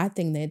isn't a bad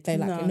thing. They're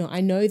like, no, I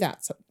know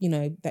that, you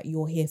know, that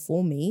you're here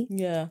for me.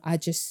 I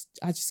just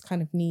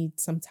kind of need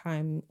some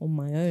time on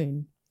my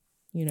own,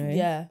 you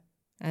know?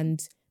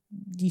 And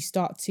you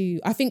start to,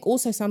 I think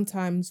also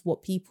sometimes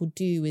what people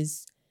do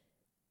is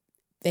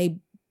they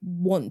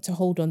want to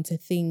hold on to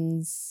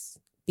things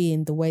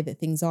being the way that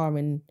things are,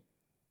 and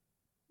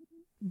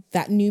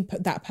that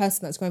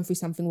person that's going through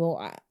something,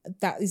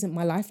 that isn't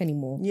my life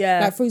anymore.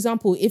 Yeah. Like, for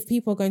example, if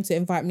people are going to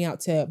invite me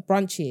out to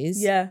brunches,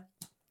 Yeah.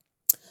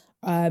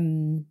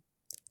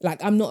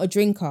 like, I'm not a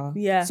drinker.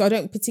 Yeah. So I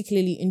don't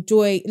particularly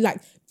enjoy,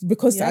 like,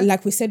 because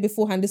like we said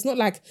beforehand, it's not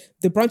like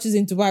the brunches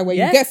in Dubai where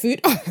you get food.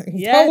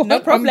 Yeah,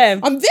 no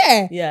problem. I'm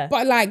there. Yeah.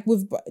 But like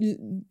with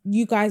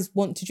you guys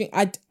want to drink,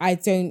 I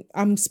don't,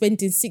 I'm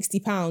spending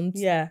 £60.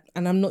 Yeah.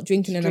 And I'm not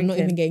drinking and I'm not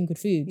even getting good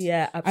food.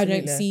 Yeah, absolutely. I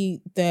don't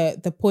see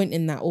the point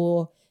in that.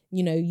 Or,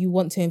 you know, you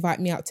want to invite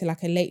me out to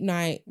like a late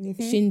night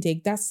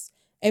shindig. That's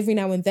every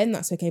now and then,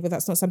 that's okay. But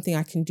that's not something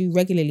I can do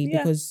regularly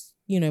because,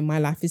 you know, my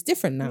life is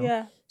different now.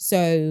 Yeah.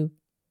 So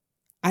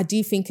I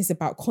do think it's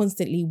about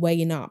constantly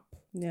weighing up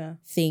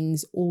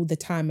things all the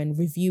time and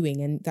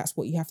reviewing, and that's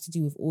what you have to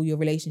do with all your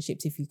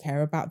relationships if you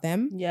care about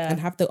them. Yeah.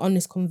 And have the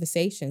honest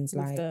conversations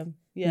with them.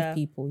 With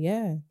people.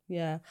 Yeah.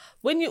 Yeah.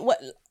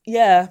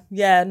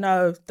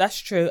 No, that's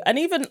true. And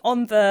even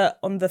on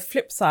the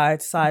flip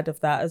side of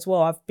that as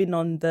well, I've been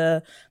on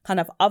the kind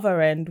of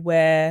other end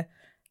where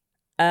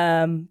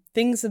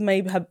things have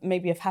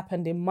maybe have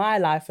happened in my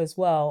life as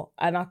well.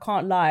 And I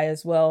can't lie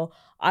as well,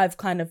 I've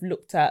kind of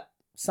looked at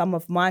some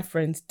of my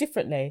friends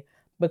differently,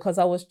 because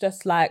I was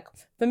just like,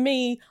 for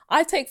me,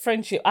 I take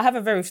friendship. I have a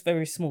very,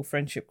 very small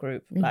friendship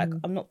group. Like,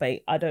 I'm not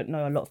bait. I don't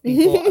know a lot of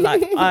people.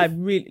 Like, I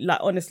really, like,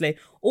 honestly,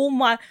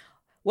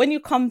 when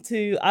you come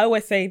to, I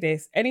always say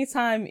this,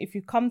 anytime if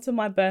you come to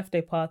my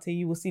birthday party,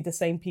 you will see the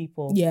same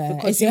people. Yeah,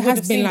 because it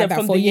has been like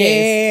that for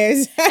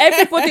years.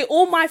 Everybody,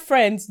 all my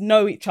friends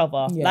know each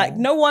other. Yeah. Like,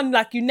 no one,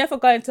 like, you never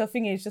go into a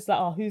thing and it's just like,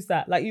 oh, who's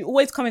that? Like, you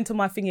always come into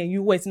my thing and you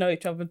always know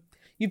each other.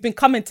 You've been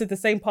coming to the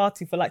same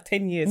party for like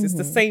 10 years. It's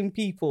the same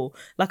people.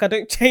 Like, I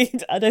don't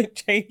change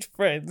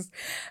friends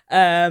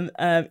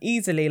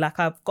easily. Like,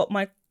 I've got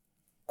my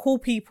cool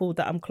people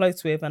that I'm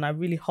close with and I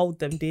really hold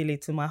them dearly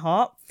to my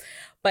heart.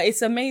 But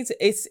it's amazing.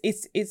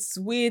 It's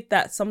weird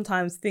that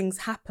sometimes things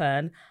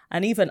happen.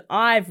 And even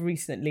I've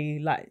recently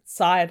like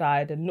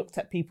side-eyed and looked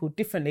at people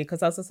differently,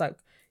 because I was just like,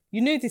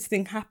 you knew this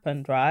thing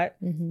happened, right?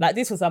 Like,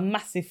 this was a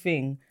massive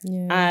thing.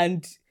 Yeah.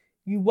 And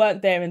you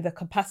weren't there in the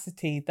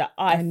capacity that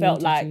I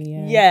felt like,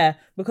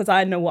 because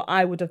I know what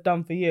I would have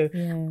done for you.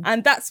 Yeah.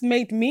 And that's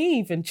made me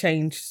even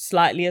change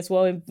slightly as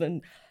well.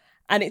 And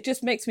it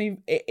just makes me,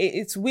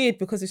 it's weird,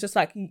 because it's just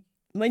like,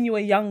 when you were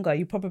younger,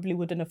 you probably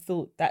wouldn't have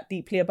thought that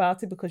deeply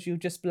about it, because you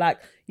just like,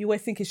 you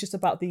always think it's just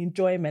about the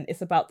enjoyment.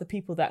 It's about the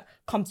people that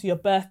come to your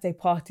birthday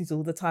parties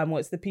all the time, or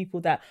it's the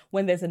people that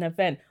when there's an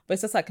event. But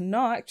it's just like,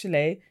 no,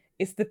 actually,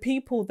 it's the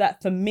people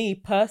that, for me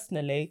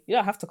personally, you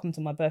don't have to come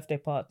to my birthday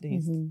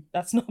parties.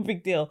 That's not a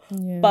big deal.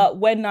 Yeah. But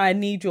when I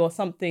need you or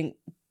something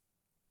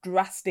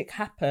drastic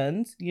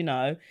happens, you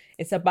know,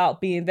 it's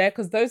about being there,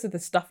 because those are the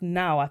stuff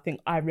now I think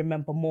I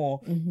remember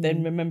more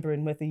than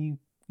remembering whether you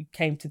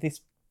came to this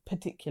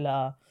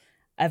particular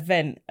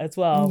event as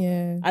well.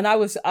 Yeah. And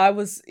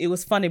it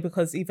was funny,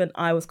 because even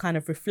I was kind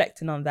of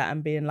reflecting on that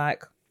and being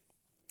like,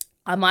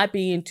 am I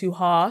being too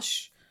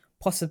harsh?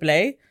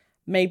 Possibly.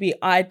 Maybe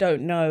I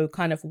don't know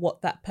kind of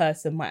what that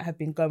person might have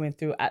been going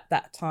through at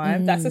that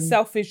time. That's a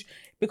selfish,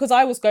 because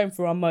I was going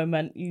through a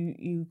moment,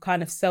 you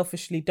kind of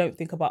selfishly don't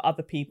think about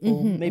other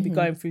people, maybe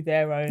going through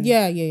their own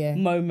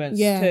moments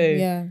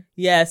too.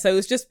 Yeah. So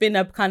it's just been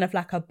a kind of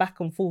like a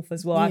back and forth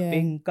as well. I've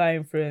been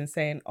going through and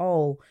saying,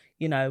 oh,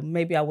 you know,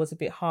 maybe I was a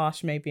bit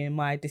harsh maybe in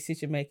my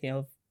decision making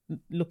of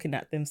looking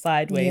at them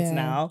sideways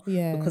now,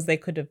 because they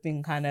could have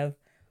been kind of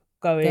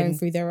going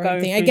through their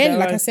own thing. Again,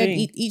 like I said,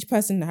 each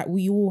person, that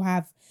we all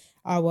have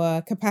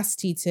our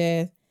capacity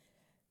to,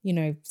 you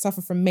know,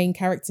 suffer from main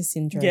character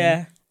syndrome.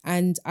 Yeah.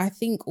 And I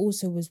think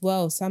also as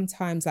well,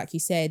 sometimes, like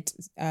you said,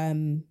 I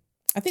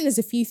think there's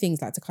a few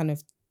things like to kind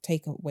of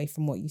take away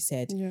from what you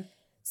said. Yeah.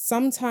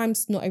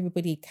 Sometimes not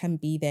everybody can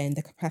be there in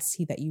the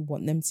capacity that you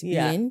want them to be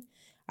in.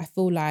 I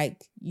feel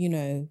like, you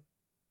know,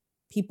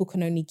 people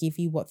can only give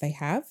you what they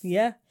have.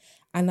 Yeah.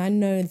 And I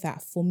know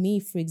that for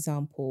me, for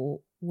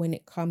example, when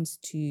it comes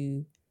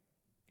to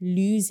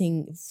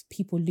losing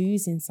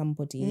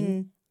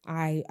somebody,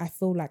 I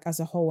feel like as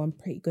a whole, I'm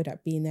pretty good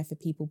at being there for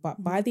people.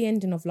 But by the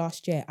ending of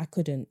last year, I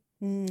couldn't.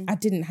 I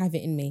didn't have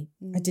it in me.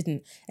 I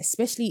didn't.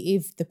 Especially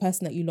if the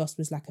person that you lost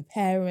was like a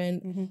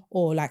parent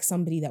or like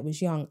somebody that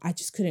was young. I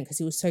just couldn't,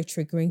 because it was so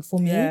triggering for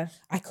me. Yeah.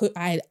 I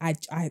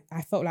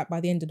felt like by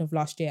the end of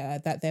last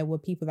year that there were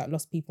people that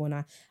lost people,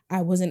 and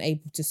I wasn't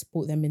able to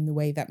support them in the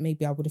way that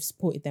maybe I would have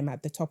supported them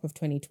at the top of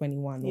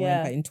 2021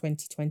 or in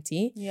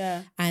 2020.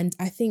 Yeah. And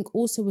I think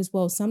also as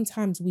well,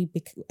 sometimes we're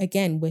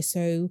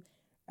so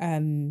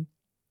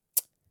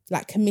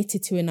like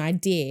committed to an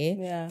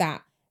idea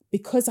that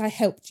because I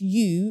helped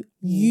you,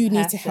 you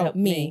need to help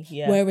me.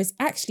 Yeah. Whereas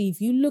actually, if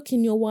you look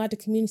in your wider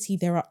community,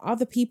 there are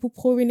other people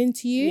pouring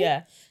into you.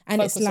 Yeah. And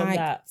focus, it's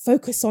like,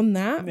 focus on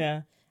that.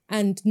 Yeah.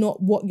 And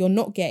not what you're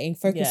not getting.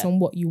 Focus on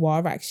what you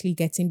are actually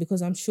getting.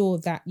 Because I'm sure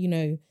that, you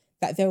know,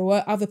 that there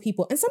were other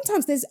people. And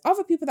sometimes there's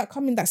other people that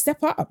come in that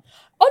step up.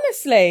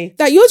 Honestly.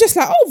 That you're just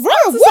like, oh,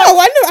 wow,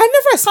 I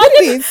never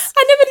expected this.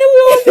 I never knew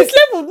we were on this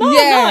level. No,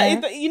 Yeah.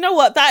 no. You know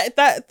what?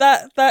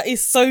 That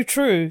is so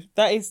true.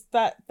 That is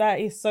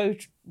so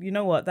you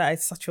know what? That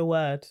is such a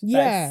word. That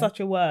Yeah. is such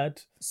a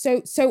word.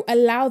 So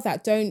allow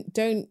that. Don't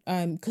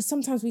because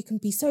sometimes we can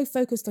be so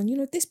focused on,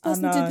 this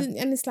person didn't,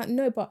 and it's like,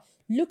 no, but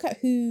look at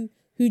who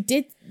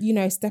did,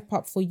 step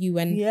up for you.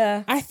 And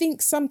Yeah. I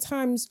think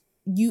sometimes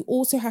you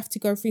also have to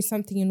go through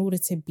something in order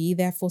to be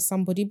there for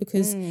somebody,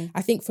 because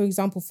I think, for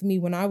example, for me,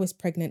 when I was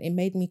pregnant, it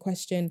made me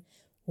question,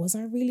 was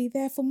I really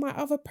there for my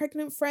other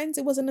pregnant friends?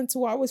 It wasn't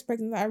until I was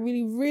pregnant that I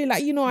really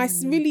realized, I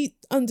really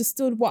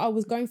understood what I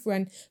was going through.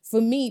 And for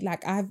me,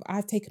 like,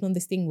 I've taken on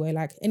this thing where,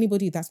 like,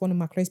 anybody that's one of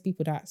my close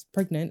people that's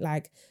pregnant,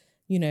 like,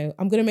 I'm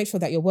going to make sure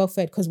that you're well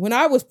fed. Because when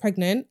I was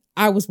pregnant,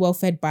 I was well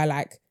fed by,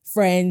 like,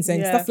 friends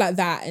and stuff like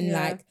that. And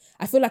like,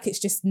 I feel like it's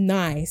just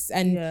nice.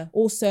 And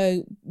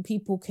also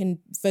people can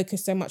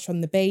focus so much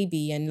on the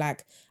baby. And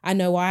like, I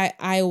know I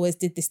always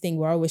did this thing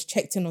where I always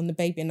checked in on the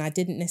baby and I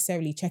didn't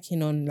necessarily check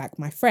in on, like,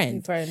 my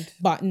friend.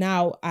 But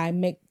now I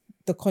make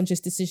the conscious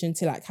decision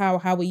to, like, how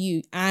are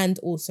you? And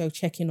also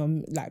check in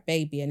on, like,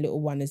 baby and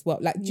little one as well.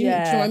 Like, do you know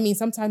what I mean?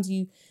 Sometimes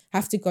you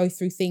have to go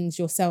through things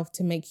yourself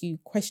to make you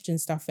question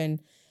stuff.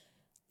 And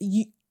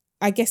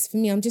I guess for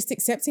me, I'm just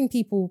accepting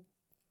people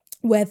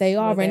where they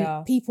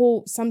are.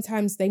 People,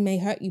 sometimes they may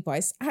hurt you, but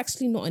it's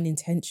actually not an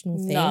intentional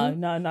thing.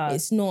 No.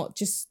 It's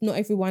not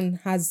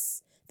everyone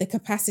has the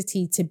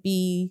capacity to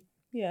be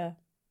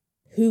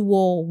who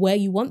or where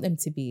you want them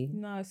to be.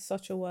 No, it's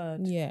such a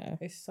word. Yeah.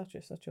 It's such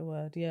a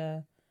word.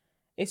 Yeah.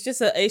 I was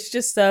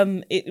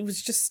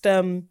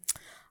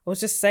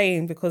just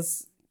saying,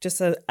 because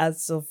just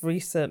as of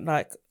recent,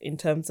 like, in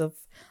terms of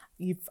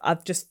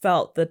I've just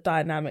felt the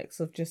dynamics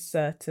of just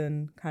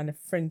certain kind of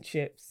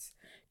friendships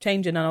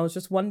changing, and I was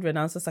just wondering,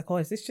 I was just like, oh,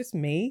 is this just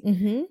me?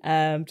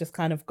 Just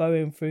kind of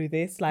going through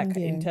this, like,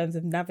 in terms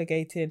of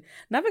navigating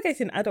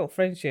adult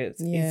friendships.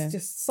 It's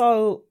just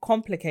so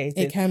complicated.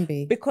 It can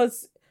be,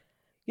 because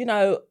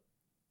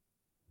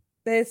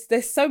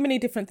there's so many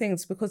different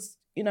things, because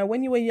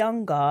when you were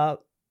younger,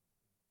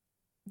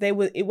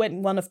 it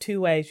went one of two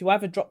ways. You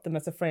either dropped them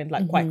as a friend,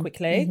 like, quite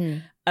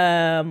quickly,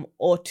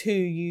 or two,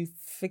 you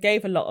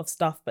forgave a lot of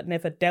stuff but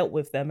never dealt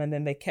with them, and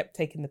then they kept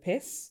taking the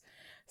piss.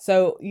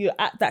 So you're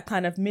at that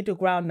kind of middle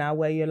ground now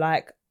where you're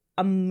like,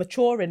 I'm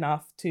mature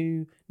enough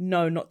to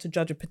know not to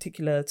judge a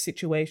particular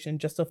situation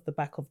just off the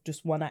back of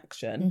just one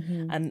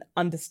action, and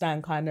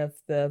understand kind of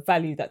the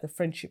value that the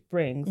friendship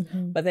brings.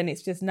 But then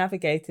it's just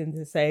navigating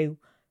to say,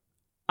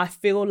 I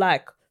feel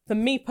like, for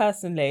me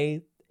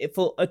personally,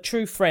 for a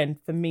true friend,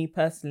 for me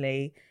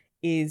personally,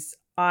 is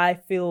I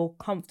feel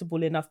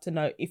comfortable enough to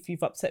know if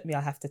you've upset me,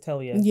 I have to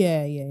tell you.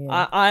 Yeah.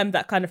 I'm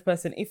that kind of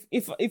person. If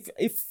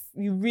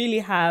you really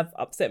have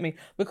upset me,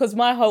 because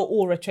my whole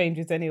aura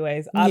changes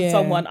anyways. I'm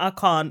someone I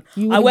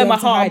wear my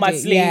heart on my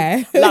sleeve.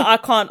 Yeah.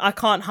 Like, I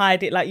can't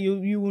hide it. Like,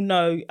 you will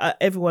know.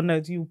 Everyone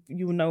knows you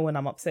will know when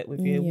I'm upset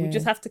with you. We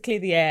just have to clear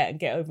the air and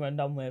get over and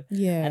done with.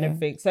 And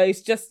everything. So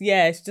it's just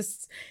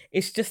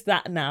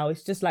that now.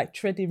 It's just like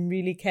treading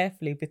really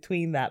carefully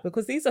between that,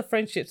 because these are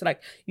friendships,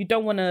 like, you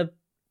don't want to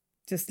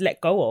just let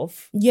go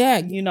of. Yeah,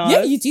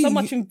 you do. So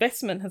much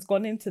investment has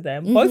gone into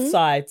them, both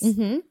sides.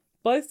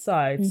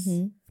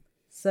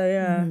 So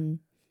yeah.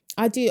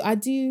 I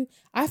do.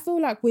 I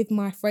feel like with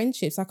my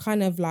friendships, I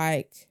kind of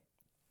like,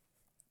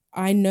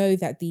 I know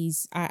that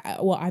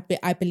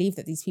I believe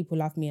that these people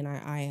love me, and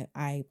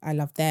I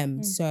love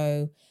them.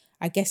 So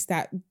I guess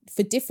that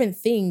for different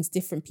things,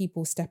 different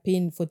people step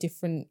in for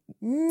different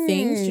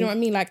things. Do you know what I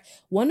mean? Like,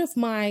 one of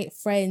my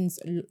friends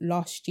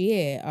last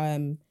year,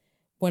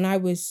 when I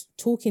was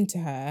talking to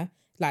her,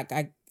 like,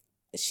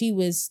 she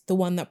was the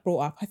one that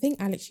brought up, I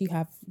think, Alex, you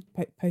have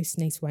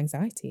postnatal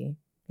anxiety.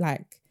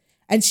 Like,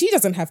 and she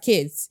doesn't have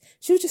kids.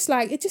 She was just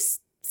like, it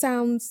just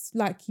sounds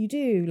like you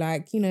do.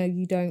 Like,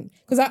 you don't.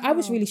 Because I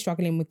was really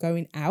struggling with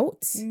going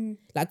out,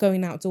 like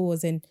going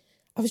outdoors. And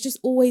I was just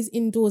always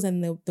indoors,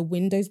 and the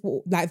windows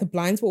were, like, the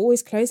blinds were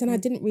always closed. And I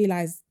didn't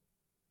realize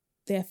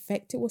the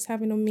effect it was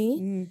having on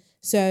me.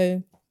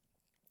 So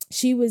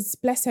she was,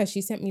 bless her,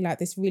 she sent me, like,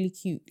 this really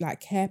cute, like,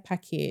 care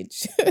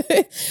package,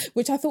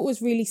 which I thought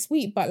was really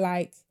sweet. But,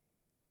 like,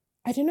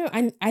 I don't know,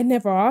 I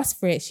never asked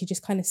for it. She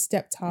just kind of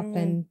stepped up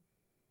and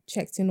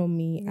checked in on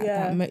me at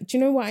that moment. Do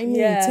you know what I mean?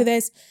 Yeah. So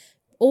there's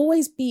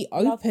always be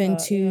open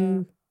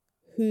to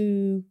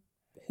who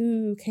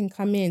can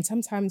come in.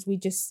 Sometimes we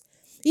just,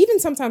 even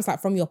sometimes,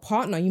 like, from your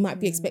partner, you might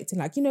be expecting,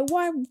 like,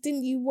 why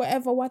didn't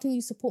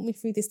you support me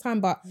through this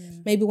time? But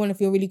maybe one of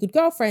your really good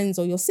girlfriends,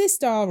 or your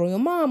sister, or your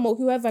mom, or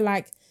whoever,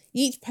 like,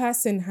 each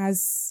person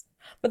has.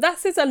 But that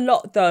says a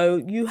lot, though.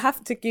 You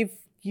have to give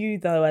you,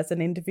 though, as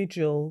an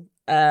individual,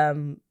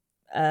 your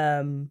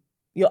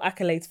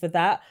accolades for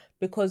that,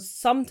 because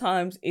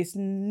sometimes it's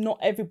not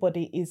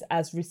everybody is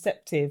as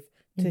receptive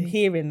to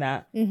hearing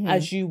that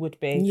as you would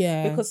be.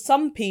 Yeah. Because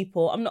some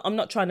people, I'm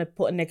not trying to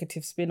put a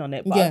negative spin on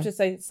it, but I'm just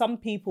saying, some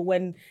people,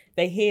 when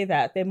they hear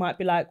that, they might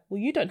be like, well,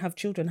 you don't have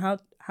children. How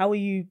How are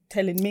you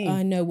telling me?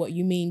 I know what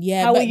you mean.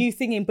 Yeah. How are you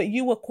thinking? But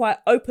you were quite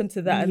open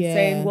to that and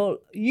saying, well,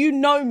 you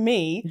know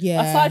me.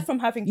 Yeah. Aside from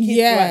having kids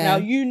right now,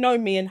 you know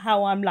me and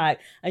how I'm like.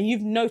 And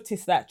you've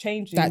noticed that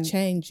change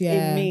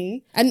in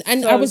me. And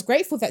so, I was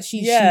grateful that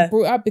she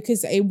brought up,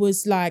 because it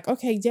was like,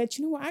 okay, yeah, do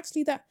you know what?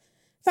 Actually, that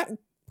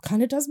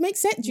kind of does make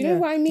sense. Do you know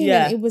what I mean?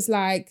 Yeah. And it was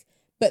like,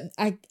 but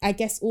I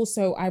guess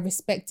also I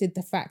respected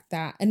the fact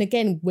that, and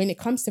again, when it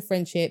comes to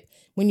friendship,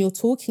 when you're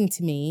talking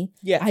to me,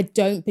 I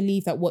don't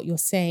believe that what you're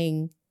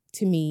saying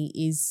to me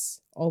is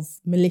of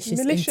malicious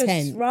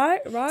intent.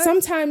 Right.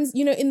 Sometimes,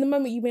 you know, in the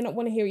moment you may not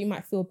want to hear it, you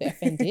might feel a bit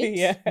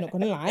offended. I'm not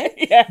gonna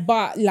lie.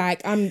 But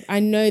like I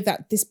know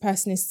that this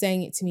person is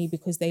saying it to me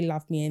because they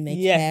love me and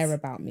they care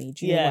about me.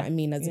 Do you know what I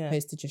mean? As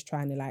opposed to just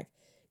trying to like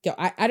go.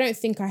 I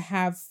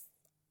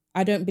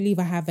don't believe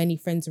I have any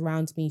friends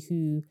around me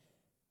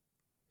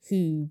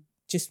who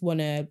just want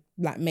to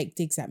like make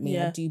digs at me.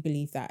 I do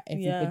believe that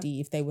everybody,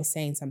 if they were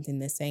saying something,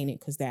 they're saying it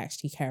because they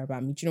actually care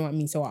about me. Do you know what I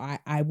mean? So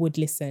I would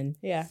listen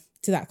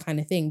to that kind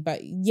of thing.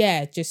 But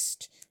yeah,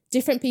 just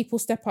different people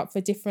step up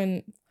for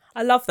different...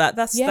 I love that.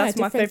 That's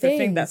my favourite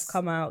thing that's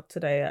come out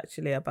today,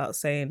 actually, about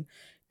saying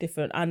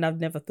different... And I've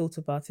never thought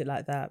about it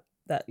like that.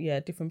 That,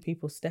 different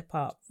people step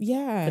up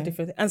for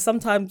different... And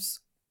sometimes...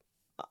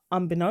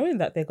 unbeknown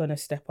that they're gonna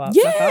step up.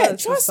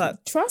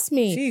 Trust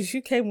me. Geez,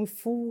 you came with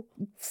full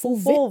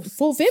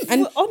vim.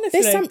 And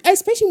honestly, there's some,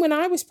 especially when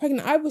I was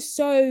pregnant, I was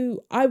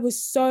so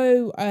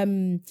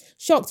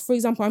shocked. For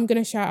example, I'm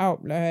gonna shout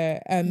out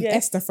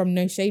Esther from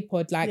No Shade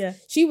Pod. Like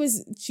she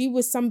was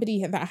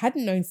somebody that I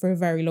hadn't known for a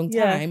very long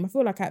time. I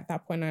feel like at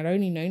that point I'd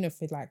only known her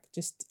for like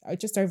just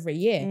over a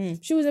year.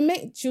 She was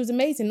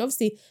amazing.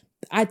 Obviously,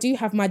 I do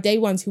have my day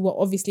ones who were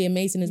obviously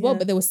amazing as well,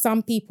 but there were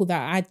some people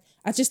that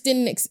I just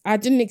didn't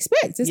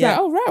expect. It's like,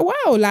 oh right,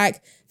 wow,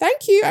 like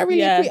thank you. I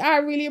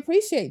really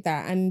appreciate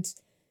that. And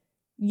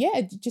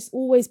just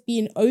always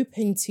being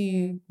open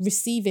to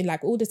receiving.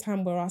 Like all the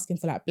time we're asking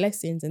for like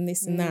blessings and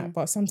this and that,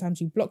 but sometimes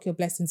you block your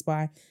blessings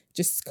by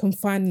just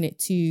confining it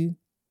to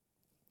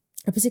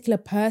a particular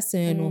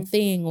person or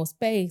thing or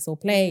space or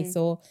place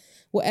or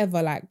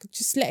whatever. Like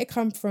just let it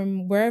come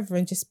from wherever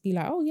and just be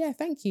like, oh yeah,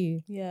 thank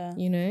you. Yeah.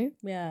 You know?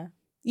 Yeah.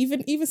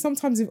 Even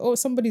sometimes if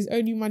somebody's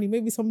owing you money,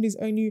 maybe somebody's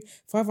owing you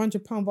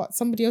 £500, but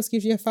somebody else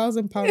gives you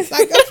 £1,000.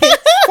 Like, okay,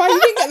 fine,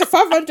 you didn't get the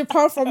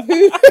 £500 from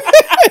who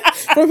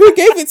from who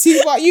gave it to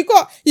you, but you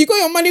got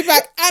your money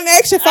back and an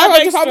extra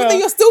 £500, but then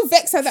you're still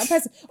vexed at that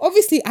person.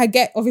 Obviously,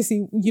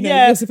 you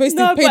know, you're supposed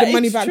to pay the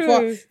money back.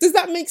 But does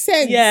that make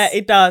sense? Yeah,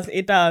 it does.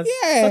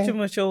 Yeah. Such a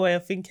mature way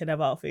of thinking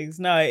about things.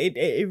 No,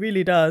 it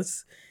really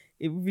does.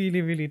 It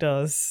really, really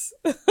does.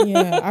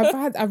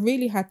 Yeah, I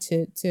really had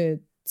to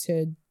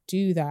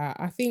do that.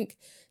 I think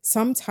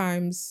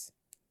sometimes,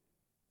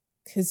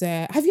 because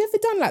have you ever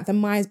done like the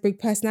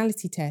Myers-Briggs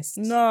personality test?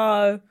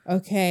 No.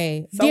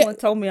 Okay. Someone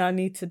told me I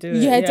need to do it.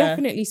 Yeah,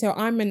 definitely. So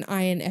I'm an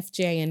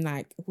INFJ, and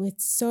like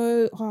it's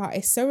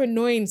so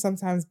annoying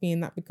sometimes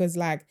being that, because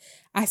like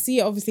I see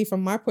it obviously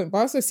from my point, but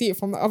I also see it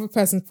from the other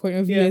person's point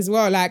of view as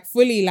well. Like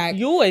fully, like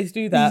you always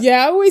do that.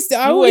 Yeah, I always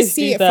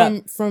see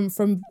it from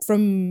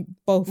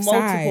both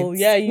sides.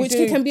 Yeah, which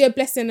can be a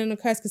blessing and a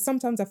curse, because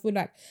sometimes I feel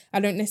like I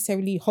don't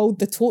necessarily hold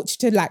the torch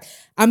to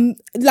I'm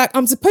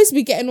supposed to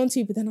be getting onto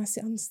you, but then I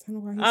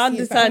understand why. I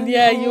understand.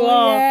 You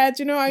are. Yeah,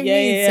 do you know what I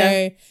mean? Yeah.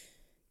 So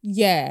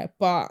yeah,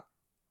 but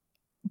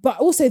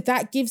also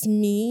that gives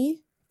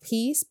me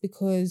peace,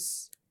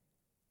 because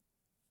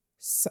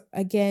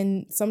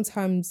again,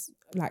 sometimes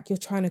like you're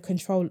trying to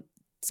control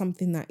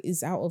something that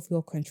is out of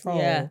your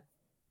control,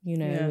 you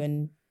know,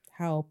 and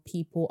how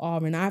people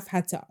are. And I've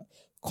had to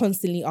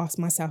constantly ask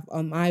myself,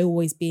 am I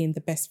always being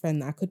the best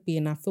friend that I could be?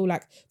 And I feel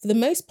like for the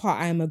most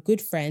part, I am a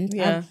good friend.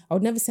 I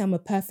would never say I'm a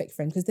perfect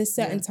friend, because there's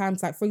certain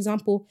times, like for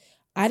example,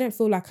 I don't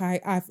feel like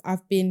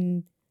I've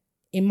been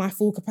in my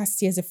full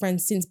capacity as a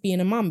friend since being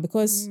a mum,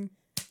 because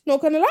not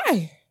gonna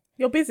lie,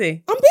 you're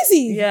busy. I'm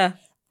busy. Yeah.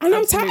 And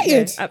absolutely. I'm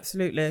tired.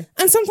 Absolutely.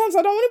 And sometimes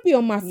I don't want to be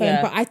on my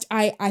phone, but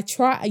I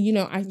try, you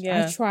know,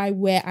 I try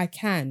where I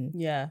can.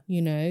 Yeah.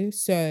 You know,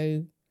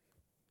 so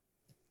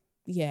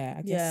yeah,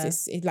 I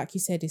guess it's like you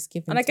said, it's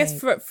given. And I guess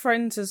for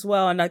friends as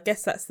well, and I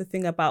guess that's the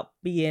thing about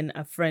being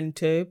a friend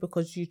too,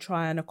 because you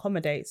try and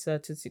accommodate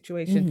certain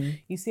situations.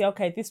 You see,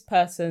 okay, this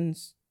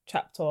person's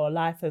chapter or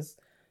life has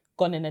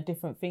gone in a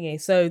different thingy,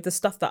 so the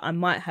stuff that I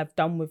might have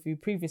done with you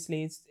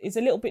previously is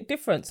a little bit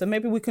different, so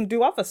maybe we can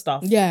do other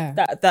stuff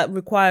that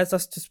requires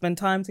us to spend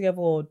time together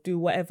or do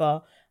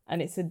whatever,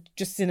 and it's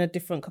just in a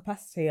different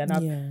capacity.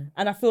 And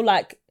I feel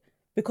like,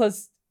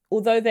 because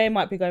although they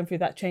might be going through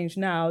that change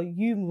now,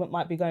 you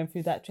might be going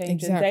through that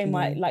change, and they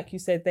might, like you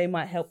said, they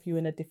might help you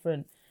in a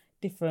different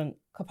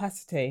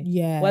capacity.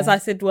 Whereas I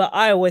said, well,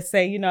 I always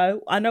say, you know,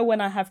 I know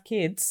when I have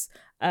kids,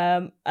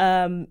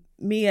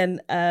 me and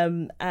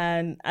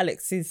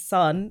Alex's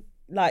son,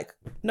 like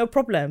no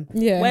problem.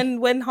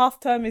 When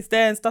half term is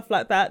there and stuff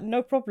like that,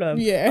 no problem.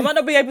 I might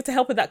not be able to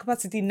help in that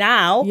capacity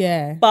now,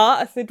 but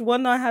I said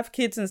when I have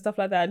kids and stuff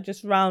like that, and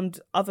just round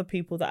other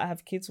people that I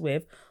have kids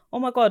with, oh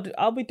my god,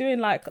 I'll be doing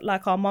like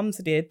our mums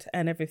did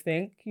and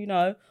everything, you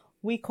know,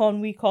 week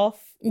on, week off.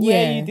 Where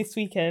are Yeah. you this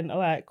weekend? All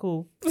right,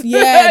 cool.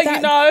 Yeah, You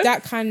that, know?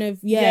 that kind of,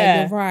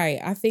 Yeah. you're right.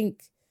 I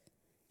think,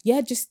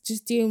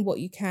 just doing what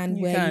you can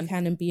You where can. you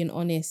can and being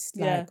honest.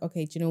 Yeah. Like,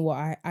 okay, do you know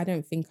what? I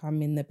don't think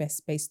I'm in the best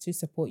space to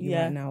support you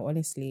Yeah. right now,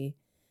 honestly.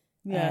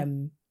 Yeah.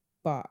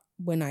 But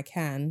when I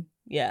can,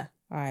 Yeah.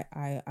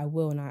 I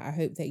will, and I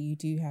hope that you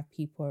do have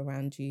people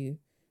around you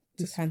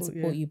who To can support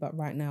support you. you. But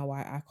right now,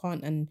 I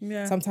can't, and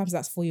Yeah. sometimes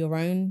that's for your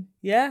own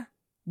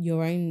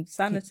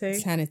Sanity.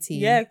 sanity.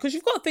 Yeah, because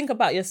you've got to think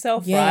about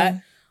yourself, Yeah.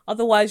 right?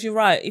 Otherwise, you're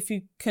right. If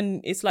you can,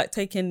 it's like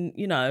taking,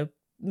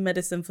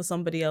 medicine for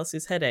somebody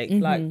else's headache.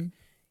 Like,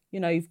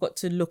 you've got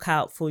to look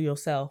out for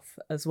yourself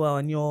as well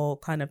and your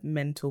kind of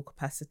mental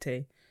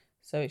capacity.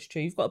 So it's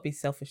true. You've got to be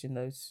selfish in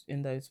those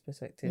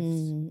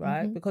perspectives,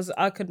 right? Because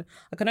I can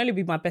only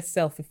be my best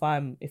self if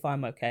I'm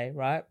okay,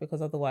 right?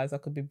 Because otherwise I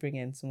could be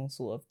bringing some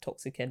sort of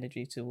toxic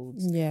energy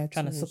towards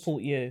trying to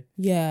support you.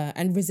 Yeah,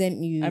 and resent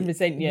you. And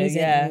resent you, you,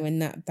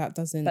 and that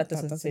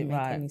doesn't sit make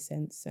right. any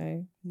sense.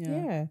 So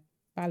Yeah.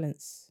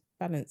 Balance.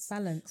 Balance.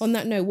 On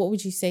that note, what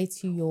would you say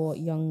to your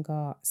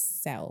younger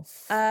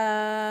self? I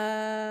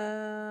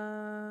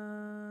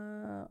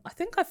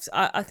think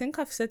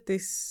I've said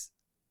this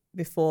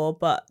before,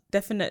 but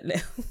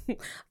definitely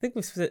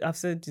I've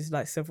said this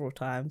like several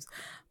times,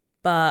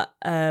 but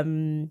I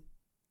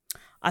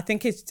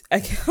think it's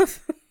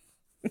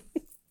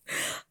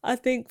I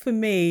think for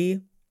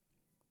me,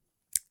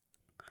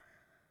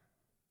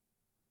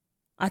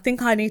 I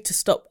think I need to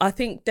stop. I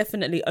think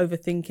definitely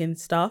overthinking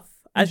stuff,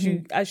 as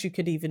you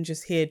could even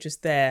just hear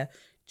just there.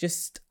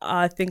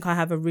 I think I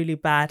have a really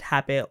bad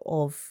habit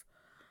of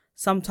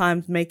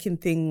sometimes making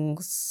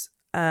things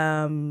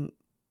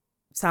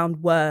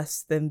sound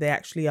worse than they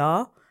actually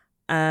are.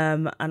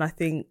 And I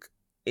think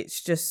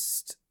it's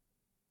just,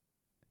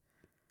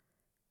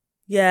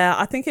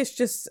 I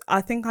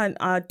think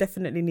I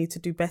definitely need to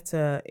do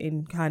better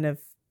in kind of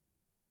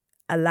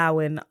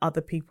allowing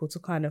other people to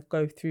kind of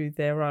go through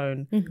their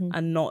own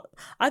and not,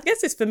 I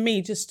guess it's for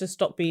me just to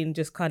stop being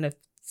just kind of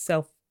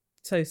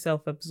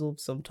self-absorbed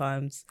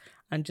sometimes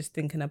and just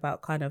thinking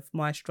about kind of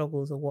my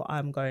struggles or what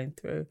I'm going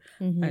through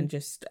and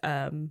just,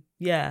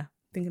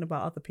 thinking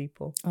about other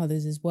people.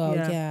 Others as well,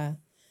 yeah.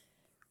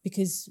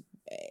 Because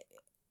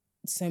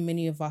so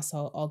many of us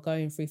are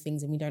going through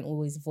things and we don't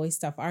always voice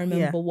stuff. I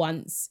remember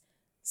once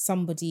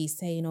somebody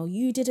saying, "Oh,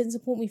 you didn't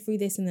support me through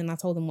this," and then I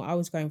told them what I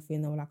was going through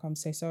and they were like, "I'm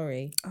so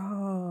sorry."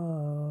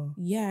 Oh.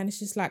 Yeah, and it's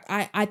just like,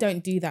 I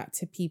don't do that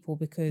to people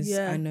because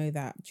I know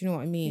that. Do you know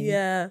what I mean?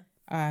 Yeah.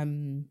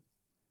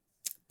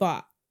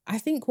 But I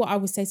think what I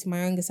would say to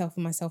my younger self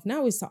and myself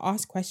now is to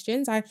ask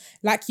questions.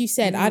 Like you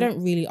said, I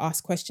don't really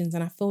ask questions,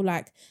 and I feel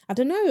like, I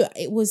don't know,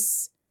 it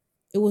was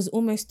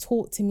almost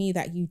taught to me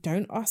that you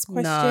don't ask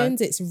questions.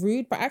 No. It's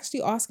rude, but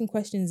actually asking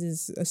questions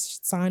is a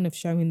sign of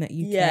showing that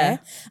you care.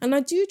 And I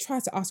do try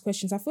to ask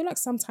questions. I feel like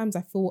sometimes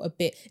I feel a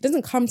bit, it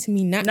doesn't come to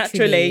me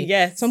naturally.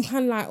 Yes. So I'm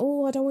kind of like,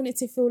 oh, I don't want it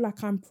to feel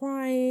like I'm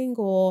prying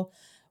or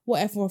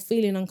whatever, or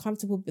feeling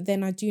uncomfortable. But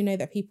then I do know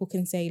that people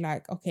can say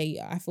like, okay,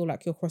 I feel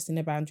like you're crossing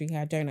the boundary here.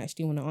 I don't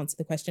actually want to answer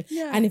the question.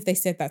 Yeah. And if they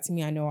said that to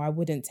me, I know I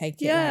wouldn't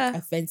take it like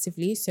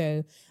offensively.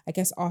 So I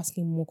guess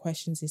asking more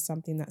questions is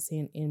something that's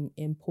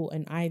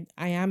important. I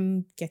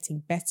am getting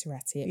better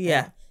at it.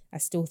 Yeah. But I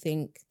still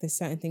think there's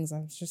certain things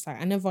I was just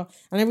like, I never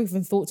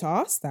even thought to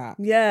ask that.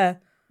 Yeah.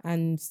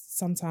 And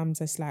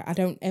sometimes it's like, I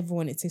don't ever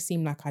want it to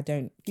seem like I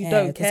don't care. You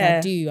don't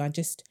care.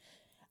 Because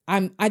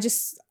I do.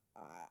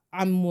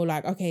 I'm more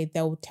like, okay,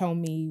 they'll tell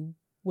me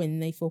when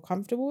they feel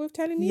comfortable with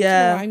telling me. Yeah. Do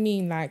you know what I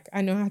mean? Like,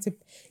 I know how to,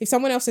 if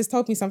someone else has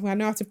told me something, I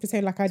know how to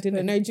pretend like I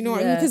didn't know. Do you know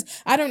what I mean? Because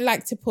I don't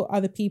like to put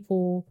other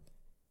people,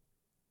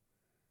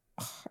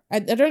 I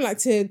don't like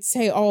to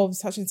say, oh,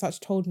 such and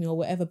such told me or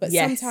whatever. But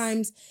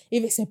sometimes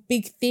if it's a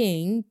big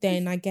thing,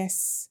 then I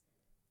guess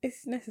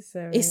it's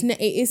necessary.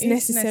 It is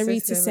necessary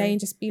to say and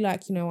just be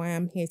like, you know, I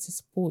am here to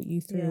support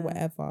you through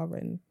whatever.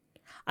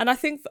 And I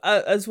think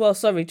as well,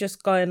 sorry,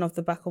 just going off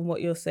the back on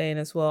what you're saying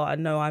as well, I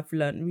know I've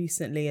learned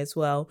recently as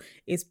well,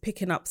 is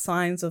picking up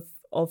signs of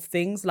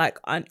things. Like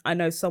I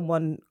know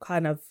someone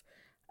kind of,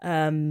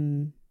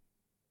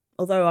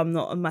 although I'm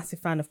not a massive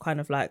fan of kind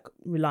of like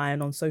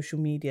relying on social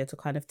media to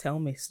kind of tell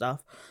me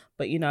stuff,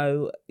 but you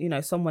know,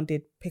 someone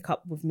did pick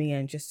up with me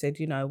and just said,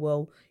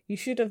 well, you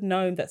should have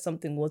known that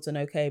something wasn't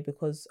okay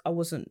because I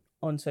wasn't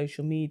on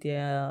social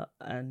media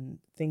and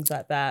things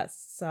like that.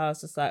 So I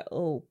was just like,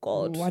 oh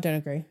God. I don't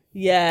agree.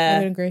 Yeah. I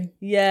don't agree.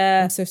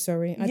 Yeah. I'm so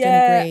sorry. I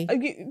don't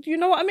agree. You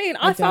know what I mean?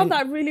 I found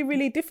that really,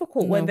 really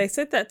difficult when they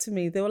said that to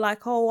me. They were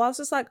like, oh, I was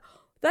just like,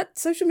 that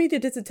social media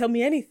doesn't tell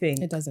me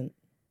anything. It doesn't.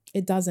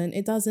 As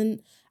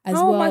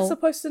How well, am I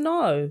supposed to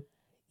know?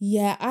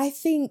 Yeah, I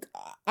think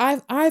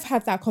I've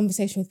had that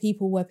conversation with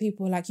people where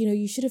people are like,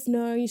 you should have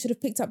known, you should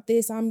have picked up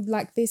this, I'm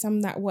like this,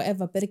 I'm that,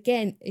 whatever. But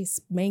again, it's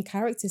main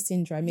character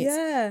syndrome.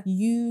 It's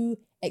you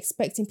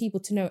expecting people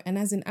to know. And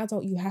as an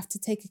adult, you have to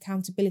take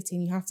accountability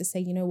and you have to say,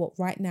 you know what,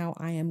 right now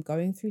I am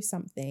going through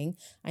something.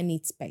 I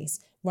need space.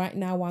 Right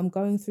now I'm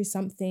going through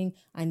something.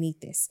 I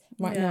need this.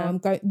 Right now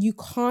you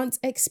can't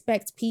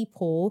expect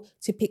people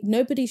to pick.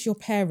 Nobody's your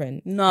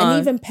parent. No. And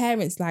even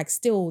parents, like,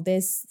 still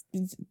there's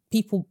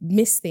people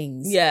miss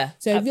things. Yeah.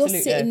 So if absolutely.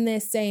 you're sitting there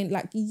saying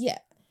like,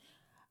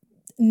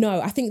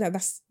 no, I think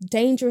that's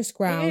dangerous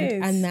ground,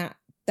 and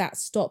that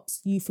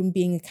stops you from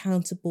being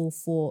accountable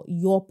for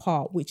your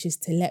part, which is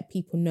to let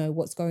people know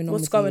what's going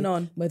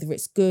on. Whether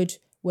it's good,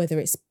 whether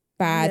it's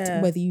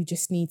bad, whether you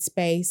just need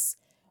space,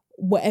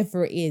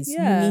 whatever it is,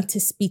 you need to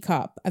speak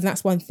up. And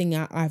that's one thing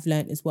I've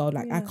learned as well.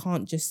 Like, I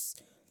can't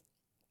just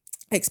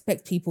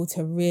expect people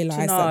to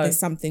realize that there's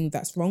something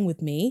that's wrong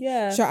with me.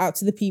 Yeah. Shout out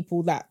to the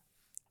people that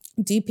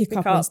do pick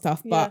up on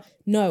stuff. But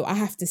no, I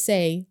have to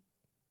say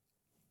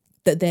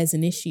that there's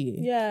an issue.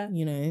 Yeah.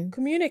 You know?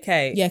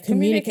 Communicate. Yeah,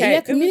 communicate.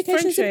 Yeah,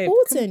 communication is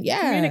important. Yeah.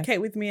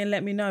 Communicate with me and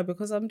let me know,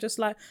 because I'm just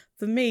like,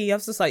 for me, I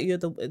was just like,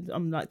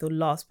 I'm like the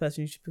last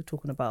person you should be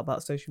talking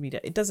about social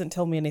media. It doesn't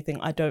tell me anything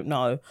I don't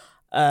know.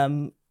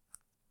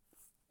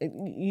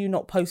 You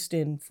not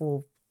posting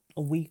for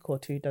a week or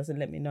two doesn't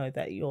let me know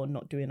that you're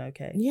not doing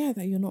okay. Yeah,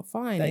 that you're not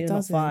fine. That you're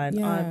not fine.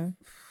 Yeah.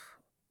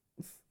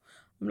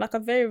 I'm like, I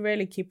very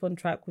rarely keep on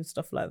track with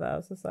stuff like that. I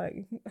was just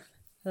like,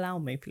 allow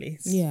me,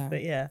 please. Yeah.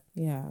 But yeah.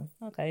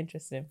 Okay,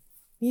 interesting.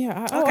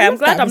 Yeah. I'm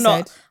glad I'm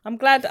not. I'm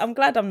glad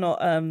I'm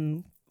not.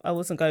 I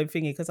wasn't going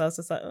thingy, because I was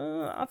just like,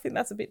 I think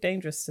that's a bit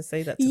dangerous to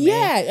say that to me.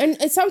 Yeah,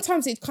 and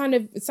sometimes you kind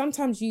of,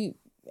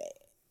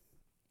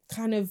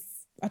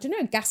 I don't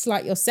know,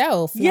 gaslight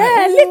yourself. Yeah,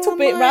 like, a little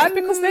bit, right?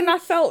 Because then I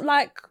felt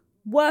like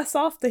worse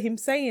after him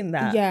saying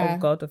that. Yeah. Oh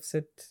God, I've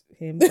said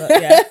him, but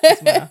yeah,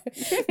 doesn't matter.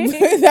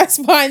 That's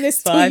fine. There's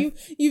still fine.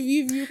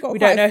 You've got. We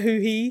don't know who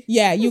he.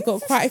 Yeah, you've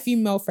got quite a few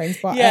male friends,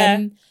 but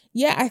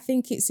I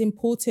think it's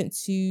important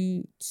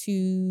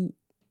to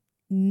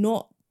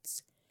not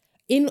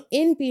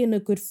in being a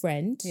good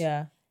friend.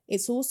 Yeah.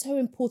 It's also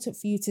important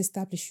for you to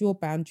establish your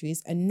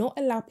boundaries and not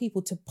allow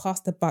people to pass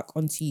the buck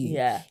onto you.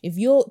 Yeah. If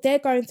they're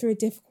going through a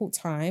difficult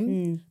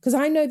time, because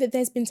I know that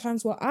there's been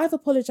times where I've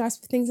apologized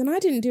for things and I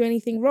didn't do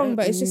anything wrong,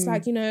 but it's just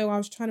like, you know, I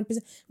was trying to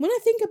present. When I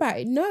think about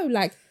it, no,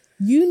 like,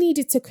 you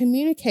needed to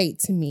communicate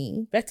to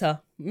me better.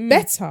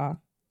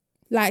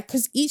 Like,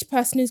 because each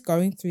person is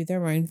going through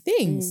their own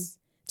things.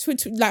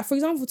 Like, for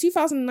example,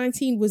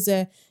 2019 was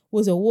a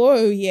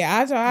whoa year.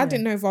 I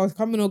didn't know if I was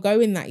coming or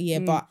going that year,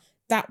 but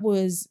that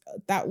was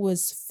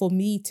for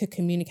me to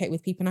communicate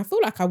with people. And I feel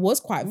like I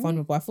was quite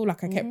vulnerable. I feel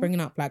like I kept bringing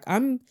up, like,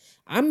 I'm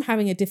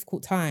having a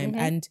difficult time.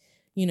 And,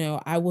 you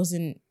know, I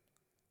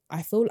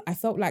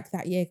felt like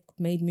that year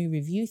made me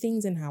review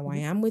things and how I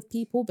am with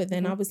people. But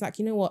then I was like,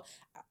 you know what?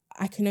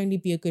 I can only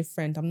be a good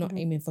friend. I'm not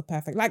aiming for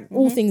perfect. Like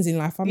all things in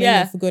life, I'm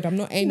aiming for good. I'm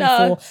not aiming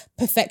for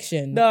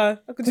perfection. No,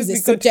 I could just be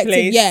it's good, subjective.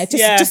 please. Yeah,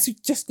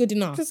 just good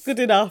enough. Just good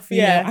enough.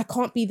 You know, I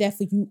can't be there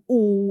for you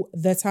all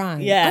the time.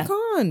 Yeah, I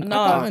can't.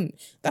 No. I can't.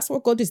 That's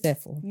what God is there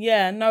for.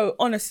 Yeah, no,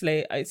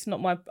 honestly, it's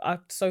not my.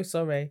 I'm so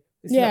sorry.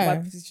 It's not my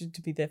position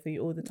to be there for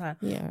you all the time.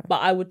 Yeah,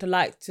 but I would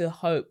like to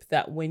hope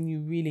that when you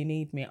really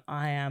need me,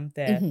 I am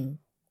there.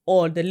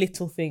 Or the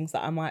little things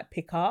that I might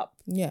pick up.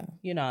 Yeah,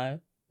 you know,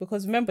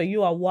 because remember,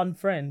 you are one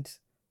friend.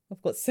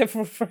 I've got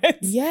several friends.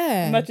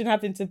 Yeah. Imagine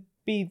having to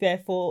be there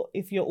for,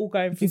 if you're all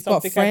going through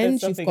something. You've got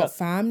friends, you've got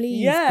family,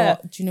 you've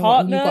got, do you know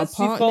partners,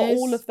 you've got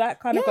all of that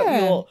kind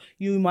of,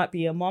 you might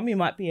be a mum, you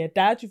might be a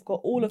dad, you've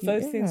got all of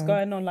those things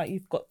going on, like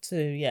you've got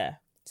to,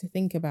 to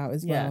think about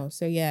as well.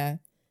 So yeah.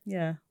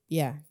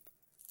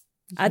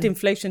 Add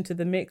inflation to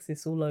the mix,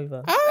 it's all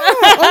over.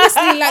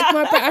 Honestly, like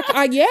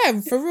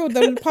for real,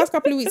 the past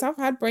couple of weeks I've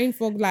had brain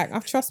fog.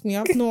 Like, trust me,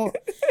 I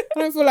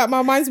don't feel like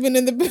my mind's been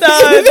in the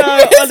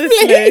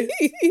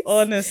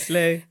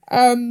honestly.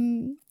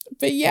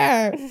 But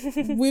yeah,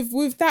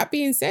 with that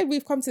being said,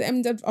 we've come to the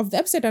end of the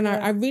episode, and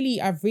I really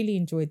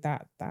enjoyed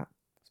that.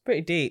 It's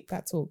pretty deep.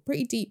 That's all.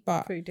 Pretty deep,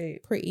 but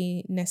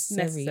pretty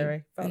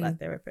necessary. Felt like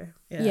therapy.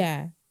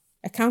 Yeah.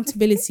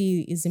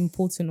 Accountability is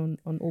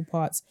important on all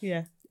parts.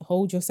 Yeah.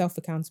 Hold yourself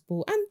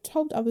accountable and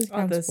hold others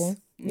accountable.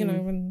 You know,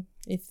 and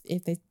if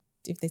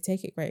they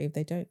take it, great. If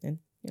they don't, then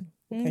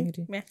what can you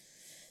do? Yeah.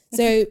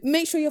 So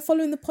make sure you're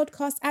following the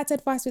podcast at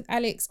Advice with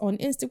Alex on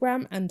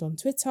Instagram and on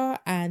Twitter,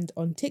 and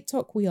on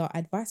TikTok we are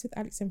Advice with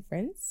Alex and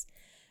Friends.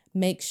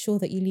 Make sure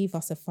that you leave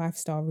us a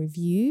 5-star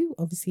review.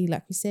 Obviously,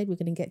 like we said, we're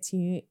going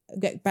to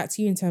get back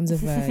to you in terms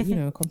of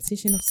a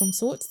competition of some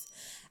sort.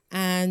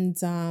 And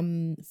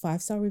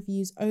 5-star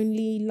reviews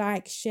only.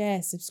 Like,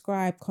 share,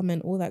 subscribe,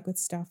 comment, all that good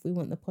stuff. We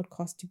want the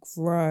podcast to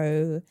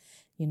grow.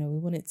 You know, we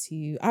want it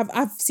to.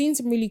 I've seen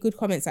some really good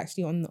comments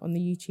actually on the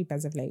YouTube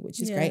as of late,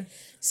 which is great.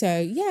 So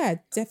yeah,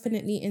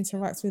 definitely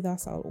interact with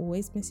us. I'll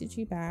always message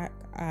you back.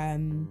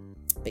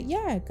 But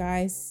yeah,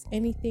 guys,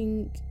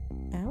 anything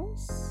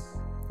else?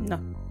 No.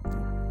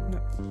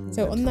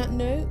 So on that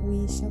note,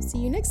 we shall see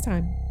you next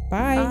time.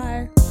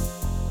 Bye.